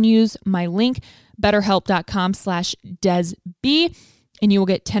 or you can use my link, betterhelp.com/DESB, and you will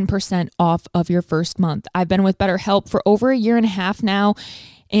get 10% off of your first month. I've been with BetterHelp for over a year and a half now,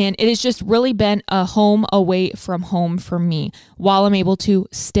 and it has just really been a home away from home for me while I'm able to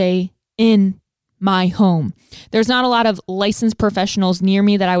stay in my home. There's not a lot of licensed professionals near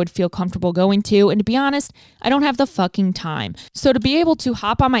me that I would feel comfortable going to. And to be honest, I don't have the fucking time. So to be able to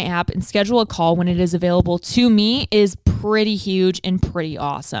hop on my app and schedule a call when it is available to me is pretty huge and pretty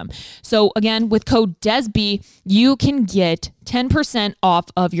awesome. So again, with code DESB, you can get 10% off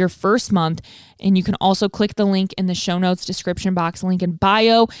of your first month. And you can also click the link in the show notes description box, link in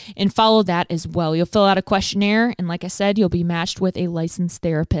bio, and follow that as well. You'll fill out a questionnaire. And like I said, you'll be matched with a licensed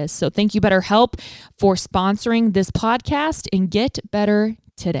therapist. So thank you, BetterHelp, for sponsoring this podcast, and get better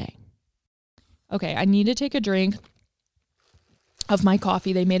today. Okay, I need to take a drink of my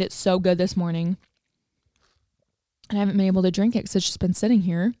coffee. They made it so good this morning. And I haven't been able to drink it because it's just been sitting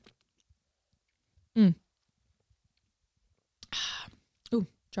here. Ooh,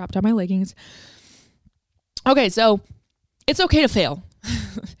 dropped on my leggings. Okay, so it's okay to fail.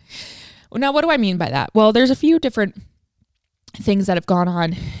 Now, what do I mean by that? Well, there's a few different things that have gone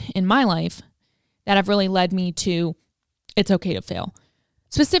on in my life that have really led me to it's okay to fail.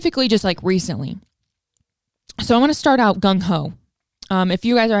 Specifically, just like recently. So I'm going to start out gung-ho. If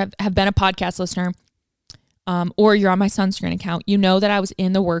you guys have been a podcast listener, or you're on my Sunscreen account, you know that I was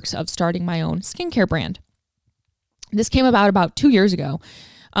in the works of starting my own skincare brand. This came about 2 years ago.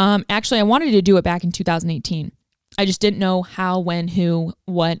 Actually, I wanted to do it back in 2018. I just didn't know how, when, who,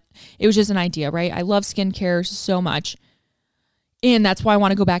 what. It was just an idea, right? I love skincare so much. And that's why I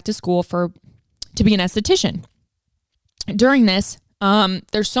want to go back to school to be an esthetician. During this,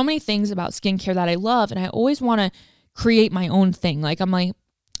 there's so many things about skincare that I love, and I always want to create my own thing.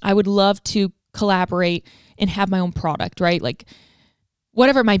 I would love to collaborate and have my own product, right? Like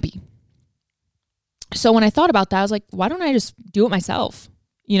whatever it might be. So when I thought about that, I was like, why don't I just do it myself?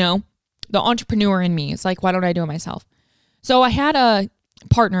 You know, the entrepreneur in me is like, why don't I do it myself? So I had a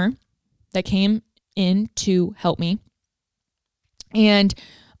partner that came in to help me. And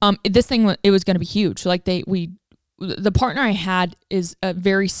this thing, it was going to be huge. Like the partner I had is a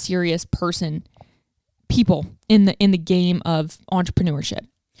very serious people in the game of entrepreneurship.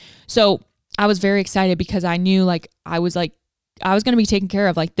 So I was very excited because I knew I was going to be taken care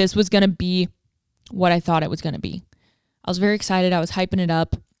of. Like this was going to be what I thought it was going to be. I was very excited. I was hyping it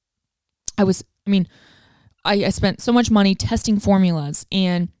up. I spent so much money testing formulas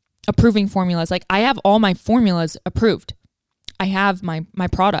and approving formulas. Like I have all my formulas approved. I have my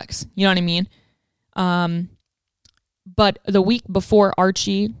products, you know what I mean? But the week before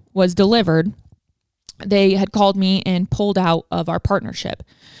Archie was delivered, they had called me and pulled out of our partnership.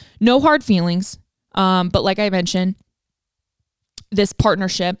 No hard feelings. But like I mentioned, this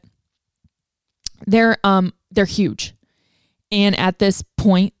partnership, they're huge. And at this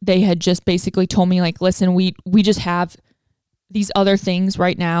point, they had just basically told me like, listen, we just have these other things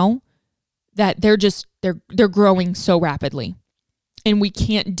right now that they're growing so rapidly. And we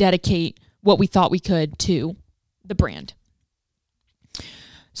can't dedicate what we thought we could to the brand.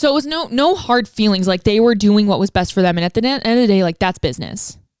 So it was no hard feelings. Like they were doing what was best for them. And at the end of the day, like that's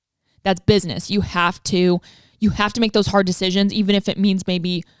business. That's business. You have to make those hard decisions, even if it means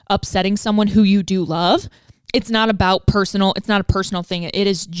maybe upsetting someone who you do love. It's not about personal. It's not a personal thing. It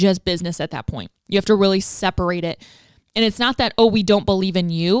is just business at that point. You have to really separate it. And it's not that, oh, we don't believe in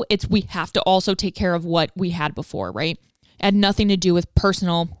you. It's we have to also take care of what we had before, right? It had nothing to do with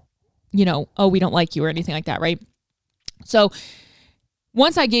personal, oh, we don't like you or anything like that, right? So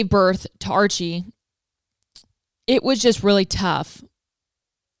once I gave birth to Archie, it was just really tough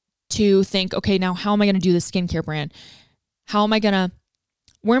to think, okay, now how am I going to do this skincare brand? Where am I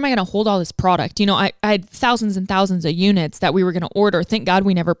going to hold all this product? I had thousands and thousands of units that we were going to order. Thank God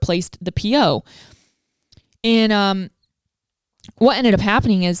we never placed the PO. And what ended up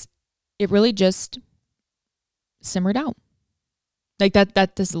happening is it really just simmered out. Like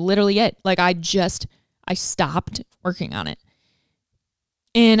that's literally it. Like I stopped working on it.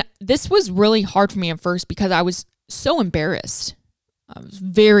 And this was really hard for me at first because I was so embarrassed. I was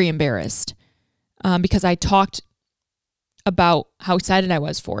very embarrassed because I talked about how excited I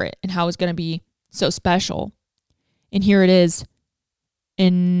was for it and how it was going to be so special. And here it is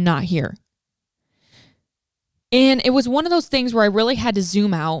and not here. And it was one of those things where I really had to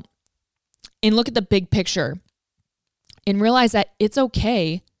zoom out and look at the big picture and realize that it's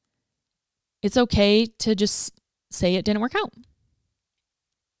okay. It's okay to just say it didn't work out.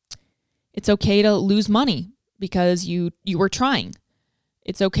 It's okay to lose money because you were trying.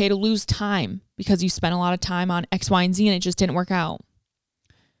 It's okay to lose time because you spent a lot of time on X, Y, and Z and it just didn't work out.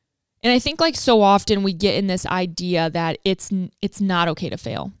 And I think like so often we get in this idea that it's not okay to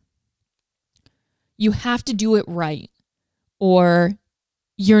fail. You have to do it right or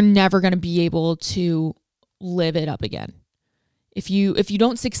you're never going to be able to live it up again. If you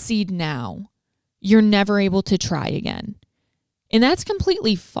don't succeed now, you're never able to try again. And that's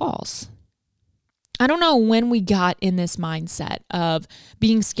completely false. I don't know when we got in this mindset of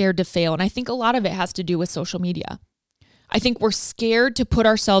being scared to fail. And I think a lot of it has to do with social media. I think we're scared to put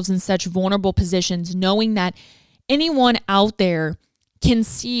ourselves in such vulnerable positions, knowing that anyone out there can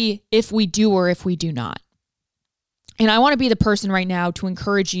see if we do or if we do not. And I want to be the person right now to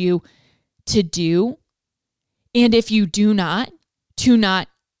encourage you to do. And if you do not, to not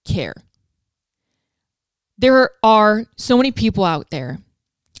care. There are so many people out there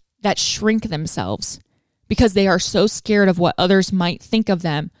that shrink themselves because they are so scared of what others might think of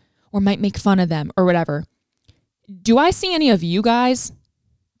them or might make fun of them or whatever. Do I see any of you guys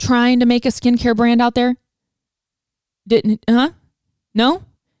trying to make a skincare brand out there? No?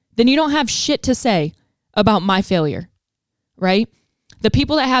 Then you don't have shit to say about my failure, right? The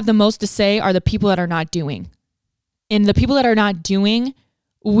people that have the most to say are the people that are not doing. And the people that are not doing,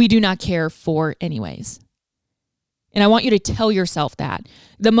 we do not care for anyways. And I want you to tell yourself that.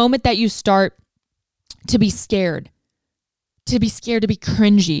 The moment that you start to be scared, to be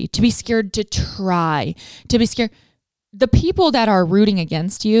cringy, to be scared to try, to be scared, the people that are rooting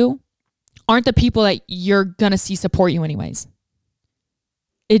against you aren't the people that you're going to see support you anyways.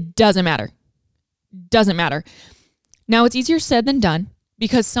 It doesn't matter. Doesn't matter. Now, it's easier said than done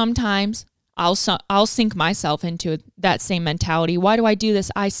because sometimes I'll sink myself into that same mentality. Why do I do this?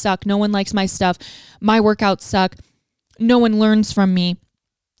 I suck. No one likes my stuff. My workouts suck. No one learns from me.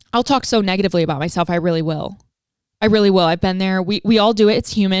 I'll talk so negatively about myself. I really will. I've been there. We all do it.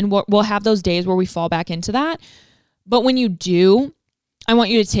 It's human. We'll have those days where we fall back into that. But when you do, I want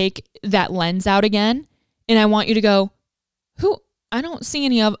you to take that lens out again. And I want you to go, I don't see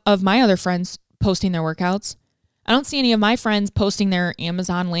any of my other friends posting their workouts. I don't see any of my friends posting their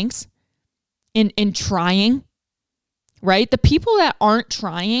Amazon links and trying, right? The people that aren't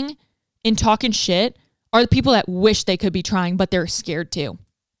trying and talking shit are the people that wish they could be trying, but they're scared to.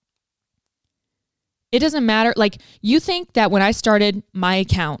 It doesn't matter. Like, you think that when I started my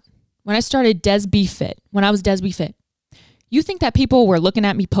account, when I started Des Be Fit, when I was Des Be Fit, you think that people were looking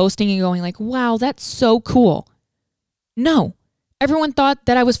at me posting and going like, wow, that's so cool. No. Everyone thought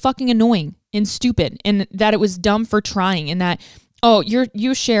that I was fucking annoying and stupid and that it was dumb for trying and that, oh,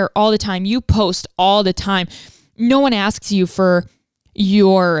 you share all the time. You post all the time. No one asks you for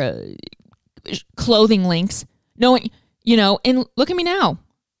your clothing links. No one, and look at me now.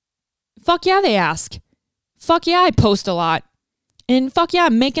 Fuck yeah, they ask. Fuck yeah, I post a lot. And fuck yeah,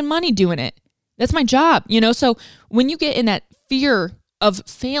 I'm making money doing it. That's my job, So when you get in that fear of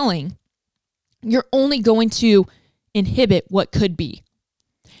failing, you're only going to inhibit what could be.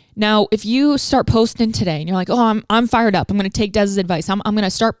 Now, if you start posting today and you're like, oh, I'm fired up. I'm going to take Des's advice. I'm going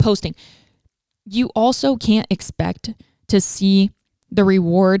to start posting. You also can't expect to see the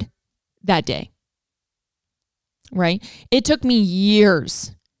reward that day, right? It took me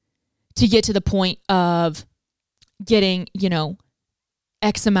years to get to the point of getting,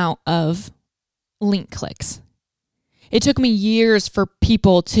 X amount of link clicks. It took me years for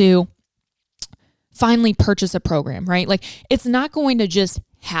people to finally purchase a program, right? Like, it's not going to just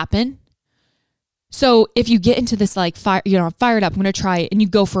happen. So if you get into this like fired up, I'm going to try it, and you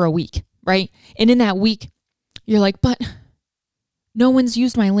go for a week, right? And in that week, you're like, but no one's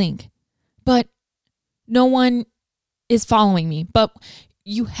used my link, but no one is following me, but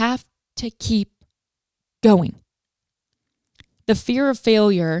you have to keep going. The fear of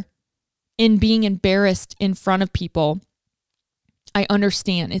failure in being embarrassed in front of people, I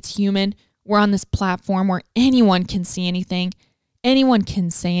understand. It's human. We're on this platform where anyone can see anything. Anyone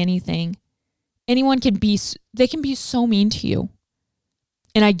can say anything. They can be so mean to you.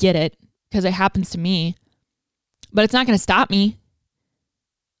 And I get it because it happens to me, but it's not going to stop me.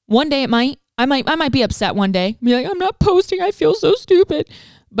 One day it might. I might be upset one day. Be like, I'm not posting. I feel so stupid.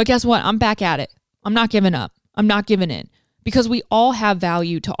 But guess what? I'm back at it. I'm not giving up. I'm not giving in because we all have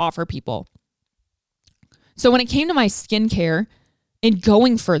value to offer people. So when it came to my skincare and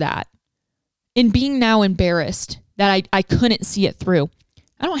going for that and being now embarrassed that I couldn't see it through,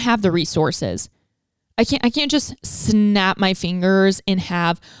 I don't have the resources. I can't just snap my fingers and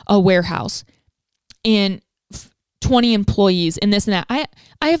have a warehouse and 20 employees and this and that.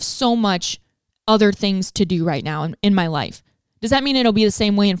 I have so much other things to do right now in my life. Does that mean it'll be the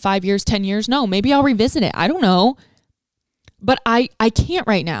same way in 5 years, 10 years? No, maybe I'll revisit it. I don't know. But I can't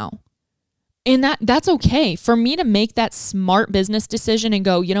right now. And that's okay. For me to make that smart business decision and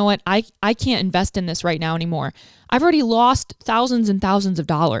go, you know what? I can't invest in this right now anymore. I've already lost thousands and thousands of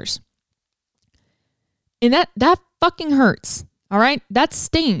dollars. And that fucking hurts. All right? That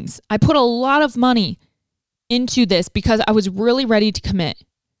stings. I put a lot of money into this because I was really ready to commit.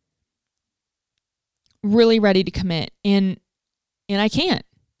 Really ready to commit. And I can't.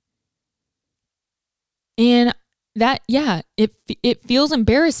 And that, yeah, it feels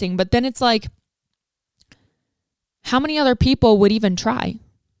embarrassing, but then it's like, how many other people would even try?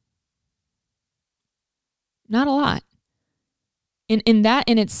 Not a lot. And that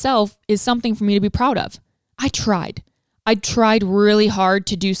in itself is something for me to be proud of. I tried really hard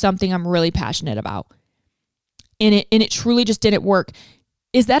to do something I'm really passionate about. And it truly just didn't work.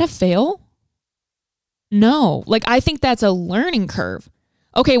 Is that a fail? No. Like, I think that's a learning curve.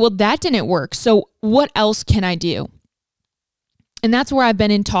 Okay, well, that didn't work. So what else can I do? And that's where I've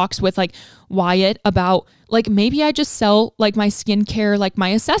been in talks with like Wyatt about like, maybe I just sell like my skincare, like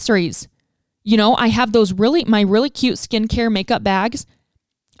my accessories. You know, I have my really cute skincare makeup bags.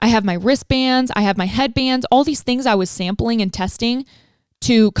 I have my wristbands. I have my headbands, all these things I was sampling and testing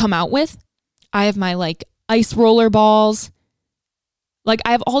to come out with. I have my like ice roller balls. Like,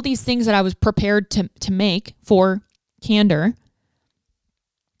 I have all these things that I was prepared to make for Candor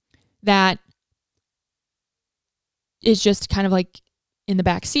that is just kind of like in the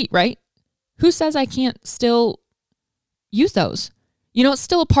back seat, right? Who says I can't still use those? You know, it's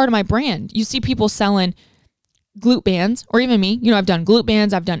still a part of my brand. You see people selling glute bands, or even me. You know, I've done glute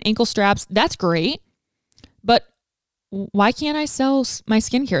bands. I've done ankle straps. That's great. But why can't I sell my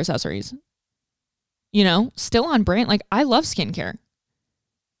skincare accessories? You know, still on brand. Like, I love skincare.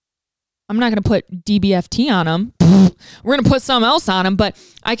 I'm not going to put DBFT on them. We're going to put something else on them, but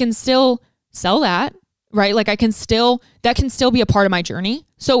I can still sell that, right? Like, that can still be a part of my journey.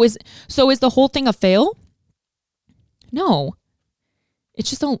 So is the whole thing a fail? No. It's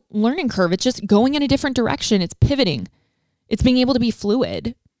just a learning curve. It's just going in a different direction. It's pivoting. It's being able to be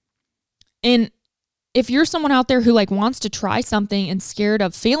fluid. And if you're someone out there who like wants to try something and scared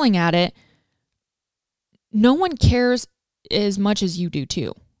of failing at it, no one cares as much as you do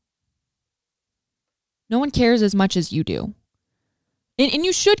too. No one cares as much as you do. And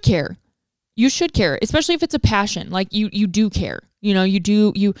you should care. You should care, especially if it's a passion. Like you do care. You know,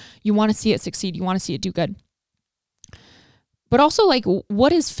 you want to see it succeed. You want to see it do good. But also, like,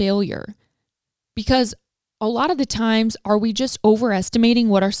 what is failure? Because a lot of the times, are we just overestimating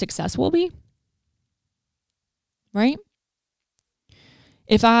what our success will be? Right?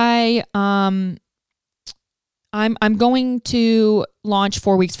 If I'm going to launch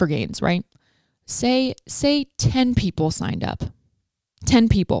 4 Weeks for Gains, right? Say 10 people signed up. 10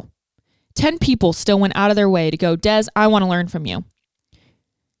 people. 10 people still went out of their way to go, Des, I want to learn from you.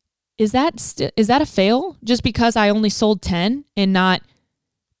 Is that a fail just because I only sold 10 and not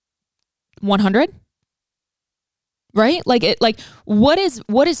 100? Right? Like what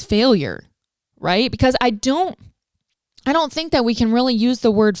is failure? Right? Because I don't think that we can really use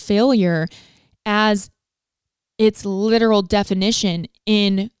the word failure as its literal definition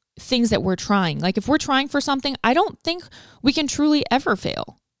in things that we're trying. Like, if we're trying for something, I don't think we can truly ever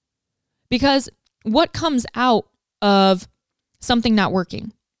fail. Because what comes out of something not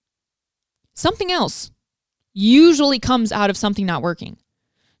working? Something else usually comes out of something not working.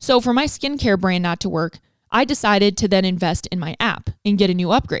 So for my skincare brand not to work, I decided to then invest in my app and get a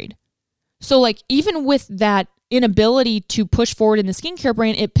new upgrade. So like, even with that inability to push forward in the skincare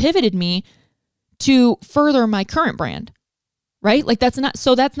brand, it pivoted me to further my current brand, right? Like, that's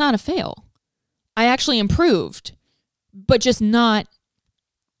not a fail. I actually improved, but just not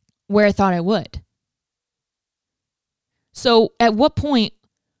where I thought I would. So at what point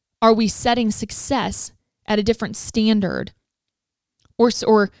are we setting success at a different standard?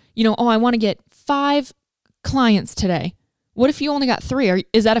 Or you know, I want to get 5 clients today. What if you only got 3?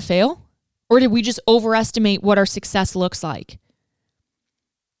 Is that a fail? Or did we just overestimate what our success looks like?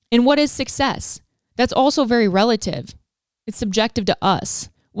 And what is success? That's also very relative. It's subjective to us.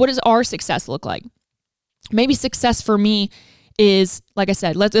 What does our success look like? Maybe success for me is, like I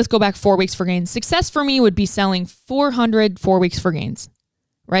said, let's go back 4 Weeks for Gains. Success for me would be selling 400 4 Weeks for Gains.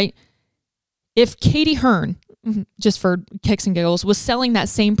 Right? If Katie Hearn, just for kicks and giggles, was selling that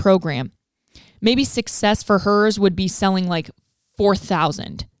same program, maybe success for hers would be selling like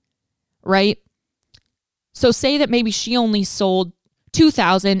 4,000, right? So say that maybe she only sold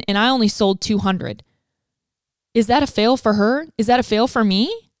 2,000 and I only sold 200. Is that a fail for her? Is that a fail for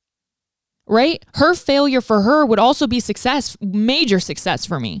me? Right? Her failure for her would also be success, major success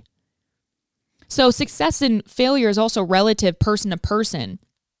for me. So success and failure is also relative person to person.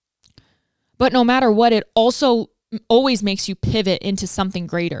 But no matter what, it also always makes you pivot into something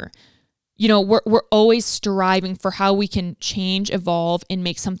greater. You know, we're always striving for how we can change, evolve, and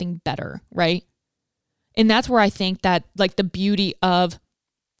make something better, right? And that's where I think that like the beauty of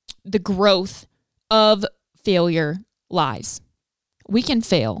the growth of failure lies. We can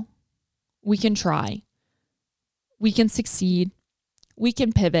fail. We can try. We can succeed. We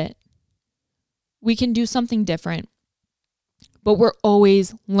can pivot. We can do something different. But we're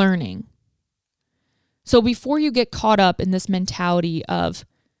always learning. So before you get caught up in this mentality of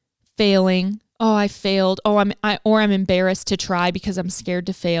failing, oh, I failed, oh, I'm embarrassed to try because I'm scared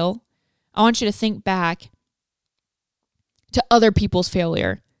to fail, I want you to think back to other people's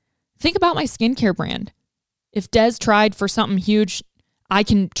failure. Think about my skincare brand. If Des tried for something huge, I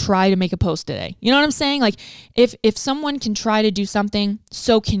can try to make a post today. You know what I'm saying? Like if someone can try to do something,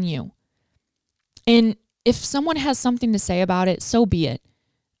 so can you. And if someone has something to say about it, so be it.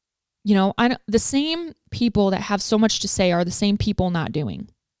 You know, the same people that have so much to say are the same people not doing.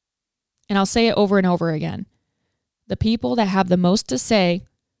 And I'll say it over and over again. The people that have the most to say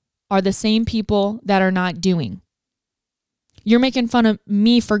are the same people that are not doing. You're making fun of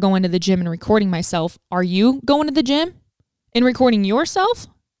me for going to the gym and recording myself. Are you going to the gym and recording yourself?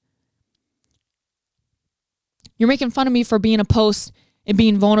 You're making fun of me for being a post and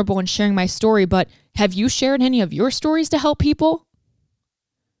being vulnerable and sharing my story, but have you shared any of your stories to help people?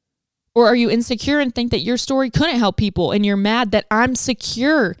 Or are you insecure and think that your story couldn't help people and you're mad that I'm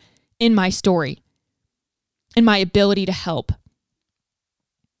secure in my story and my ability to help?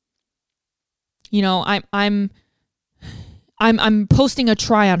 You know, I'm posting a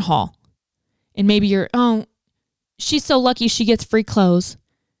try on haul and maybe you're, oh, she's so lucky she gets free clothes.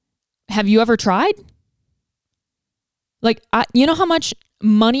 Have you ever tried? Like, you know how much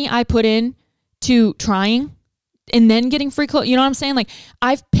money I put in to trying and then getting free clothes? You know what I'm saying? Like,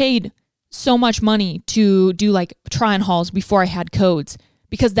 I've paid so much money to do like try on hauls before I had codes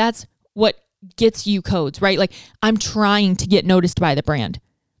because that's what gets you codes, right? Like, I'm trying to get noticed by the brand.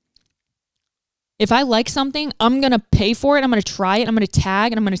 If I like something, I'm going to pay for it. I'm going to try it. I'm going to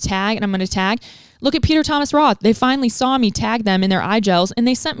tag and I'm going to tag and I'm going to tag. Look at Peter Thomas Roth. They finally saw me tag them in their eye gels and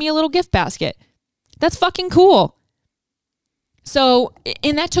they sent me a little gift basket. That's fucking cool. So,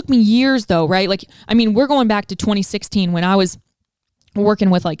 and that took me years though, right? Like, I mean, we're going back to 2016 when I was working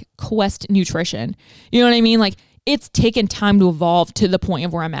with like Quest Nutrition. You know what I mean? Like, it's taken time to evolve to the point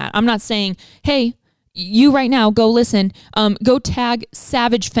of where I'm at. I'm not saying, hey, you right now go listen, go tag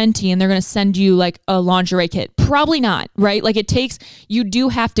Savage Fenty and they're going to send you like a lingerie kit. Probably not, right? Like you do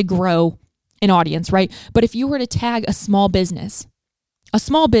have to grow an audience, right? But if you were to tag a small business,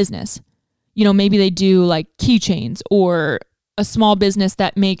 you know, maybe they do like keychains or a small business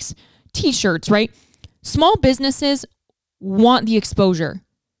that makes t-shirts, right? Small businesses want the exposure.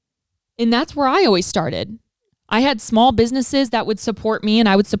 And that's where I always started. I had small businesses that would support me and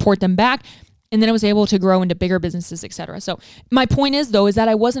I would support them back. And then I was able to grow into bigger businesses, etc. So my point is though, is that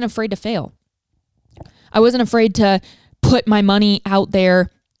I wasn't afraid to fail. I wasn't afraid to put my money out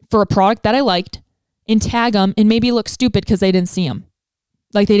there for a product that I liked and tag them and maybe look stupid because they didn't see them.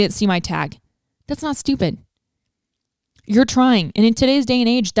 Like they didn't see my tag. That's not stupid. You're trying. And in today's day and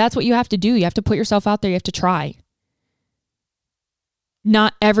age, that's what you have to do. You have to put yourself out there. You have to try.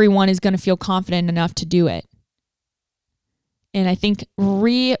 Not everyone is going to feel confident enough to do it. And I think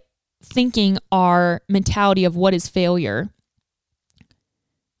rethinking our mentality of what is failure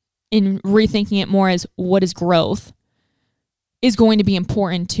and rethinking it more as what is growth is going to be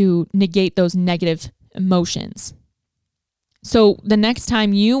important to negate those negative emotions. So the next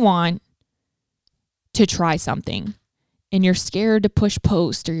time you want to try something and you're scared to push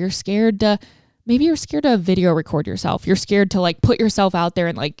post or you're scared to video record yourself, you're scared to like put yourself out there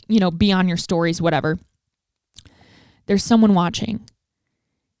and like, you know, be on your stories, whatever. There's someone watching.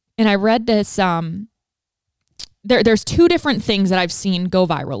 And I read this, there's two different things that I've seen go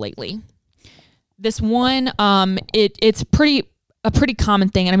viral lately. This one, it's a pretty common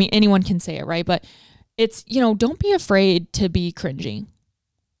thing. And I mean, anyone can say it, right? But it's, you know, don't be afraid to be cringy.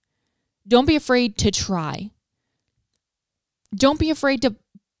 Don't be afraid to try. Don't be afraid to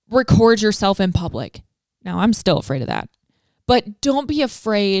record yourself in public. Now, I'm still afraid of that. But don't be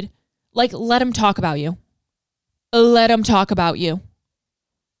afraid, like, let them talk about you. Let them talk about you.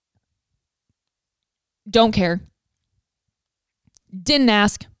 Don't care. Didn't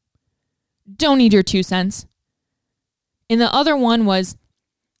ask. Don't need your 2 cents. And the other one was,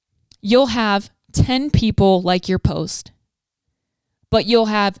 you'll have 10 people like your post, but you'll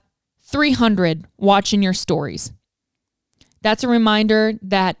have 300 watching your stories. That's a reminder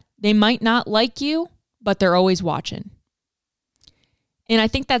that they might not like you, but they're always watching. And I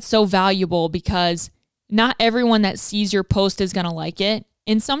think that's so valuable because not everyone that sees your post is going to like it.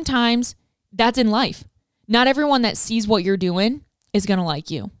 And sometimes that's in life. Not everyone that sees what you're doing is going to like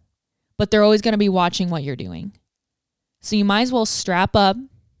you, but they're always going to be watching what you're doing. So you might as well strap up,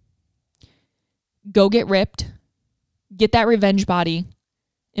 go get ripped, get that revenge body,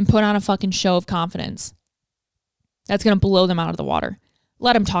 and put on a fucking show of confidence. That's going to blow them out of the water.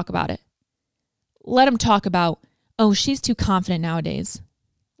 Let them talk about it. Let them talk about, oh, she's too confident nowadays.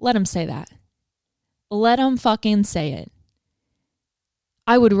 Let them say that. Let them fucking say it.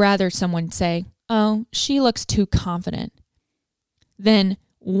 I would rather someone say, oh, she looks too confident, than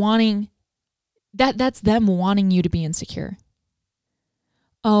wanting that's them wanting you to be insecure.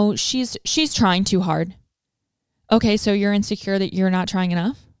 Oh, she's trying too hard. Okay, so you're insecure that you're not trying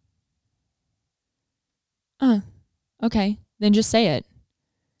enough? Okay, then just say it.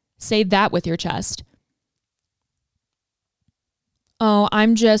 Say that with your chest. Oh,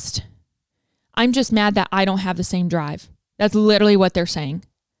 I'm just mad that I don't have the same drive. That's literally what they're saying.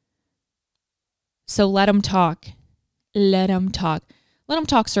 So let them talk. Let them talk. Let them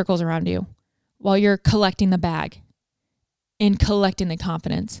talk circles around you while you're collecting the bag and collecting the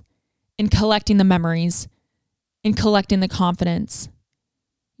confidence and collecting the memories and collecting the confidence.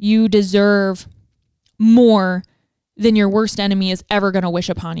 You deserve more than your worst enemy is ever going to wish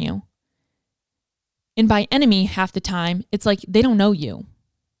upon you. And by enemy, half the time, it's like they don't know you.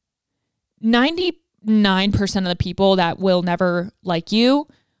 99% of the people that will never like you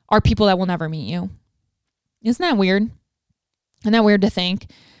are people that will never meet you. Isn't that weird? Isn't that weird to think?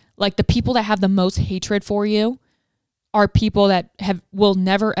 Like the people that have the most hatred for you are people that will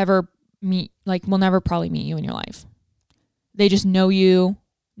never ever meet, like will never probably meet you in your life. They just know you,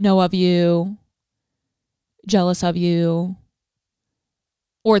 know of you, jealous of you,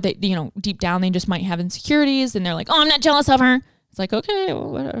 or they, deep down they just might have insecurities and they're like, oh, I'm not jealous of her. It's like, okay, well,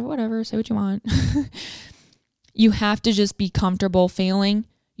 whatever, say what you want. You have to just be comfortable failing.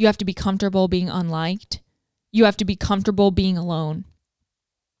 You have to be comfortable being unliked. You have to be comfortable being alone.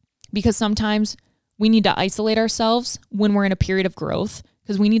 Because sometimes we need to isolate ourselves when we're in a period of growth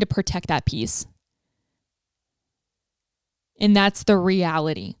because we need to protect that peace. And that's the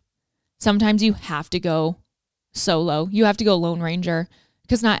reality. Sometimes you have to go solo. You have to go Lone Ranger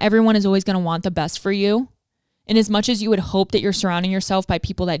because not everyone is always going to want the best for you. And as much as you would hope that you're surrounding yourself by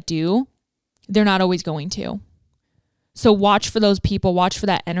people that do, they're not always going to. So watch for those people, watch for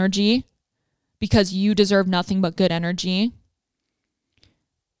that energy because you deserve nothing but good energy.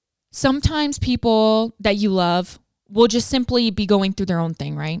 Sometimes people that you love will just simply be going through their own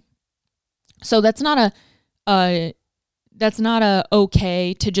thing, right? So that's not a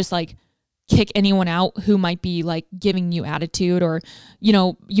okay to just like kick anyone out who might be like giving you attitude, or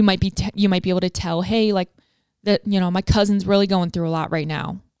you might be able to tell, hey, like that, my cousin's really going through a lot right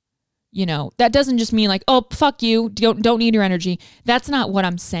now. That doesn't just mean like, oh, fuck you, don't need your energy. That's not what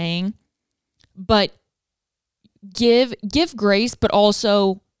I'm saying. But give grace, but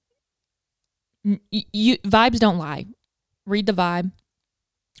also vibes don't lie. Read the vibe.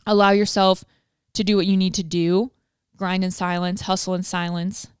 Allow yourself to do what you need to do. Grind in silence, hustle in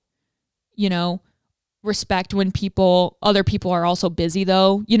silence. Respect when other people are also busy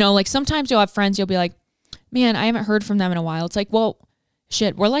though. Like sometimes you'll have friends, you'll be like, man, I haven't heard from them in a while. It's like, well,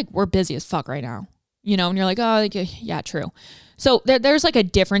 shit, we're busy as fuck right now. And you're like, oh, yeah, true. So there's like a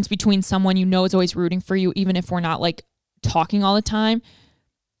difference between someone is always rooting for you, even if we're not like talking all the time.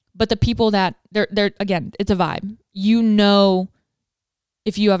 But the people that they're again, it's a vibe.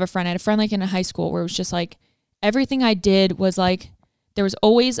 If you have a friend, I had a friend like in high school where it was just like everything I did was like there was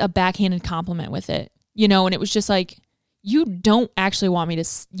always a backhanded compliment with it, and it was just like you don't actually want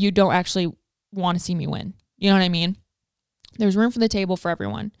to see me win. You know what I mean? There's room for the table for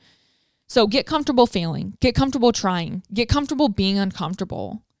everyone. So get comfortable failing, get comfortable trying, get comfortable being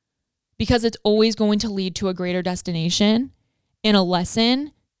uncomfortable because it's always going to lead to a greater destination and a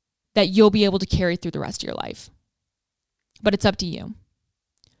lesson that you'll be able to carry through the rest of your life. But it's up to you.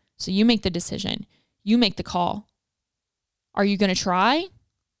 So you make the decision. You make the call. Are you going to try?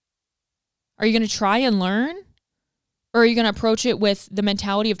 Are you going to try and learn? Or are you going to approach it with the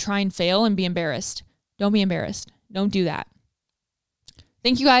mentality of try and fail and be embarrassed? Don't be embarrassed. Don't do that.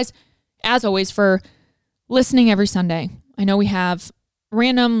 Thank you guys, as always, for listening every Sunday. I know we have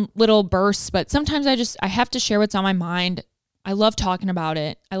random little bursts, but sometimes I have to share what's on my mind. I love talking about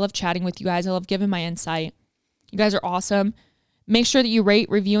it. I love chatting with you guys. I love giving my insight. You guys are awesome. Make sure that you rate,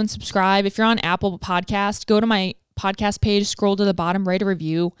 review, and subscribe. If you're on Apple Podcast, go to my podcast page, scroll to the bottom, write a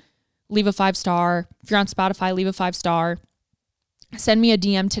review, leave a 5-star. If you're on Spotify, leave a 5-star. Send me a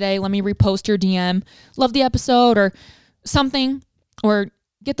DM today. Let me repost your DM. Love the episode or something. Or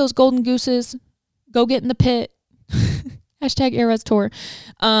get those golden gooses. Go get in the pit. Hashtag Eras Tour.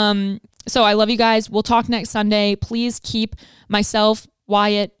 So I love you guys. We'll talk next Sunday. Please keep myself,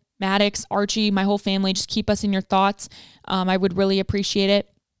 Wyatt, Maddox, Archie, my whole family, just keep us in your thoughts. I would really appreciate it.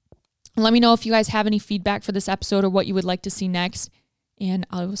 Let me know if you guys have any feedback for this episode or what you would like to see next. And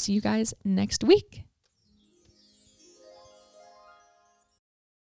I will see you guys next week.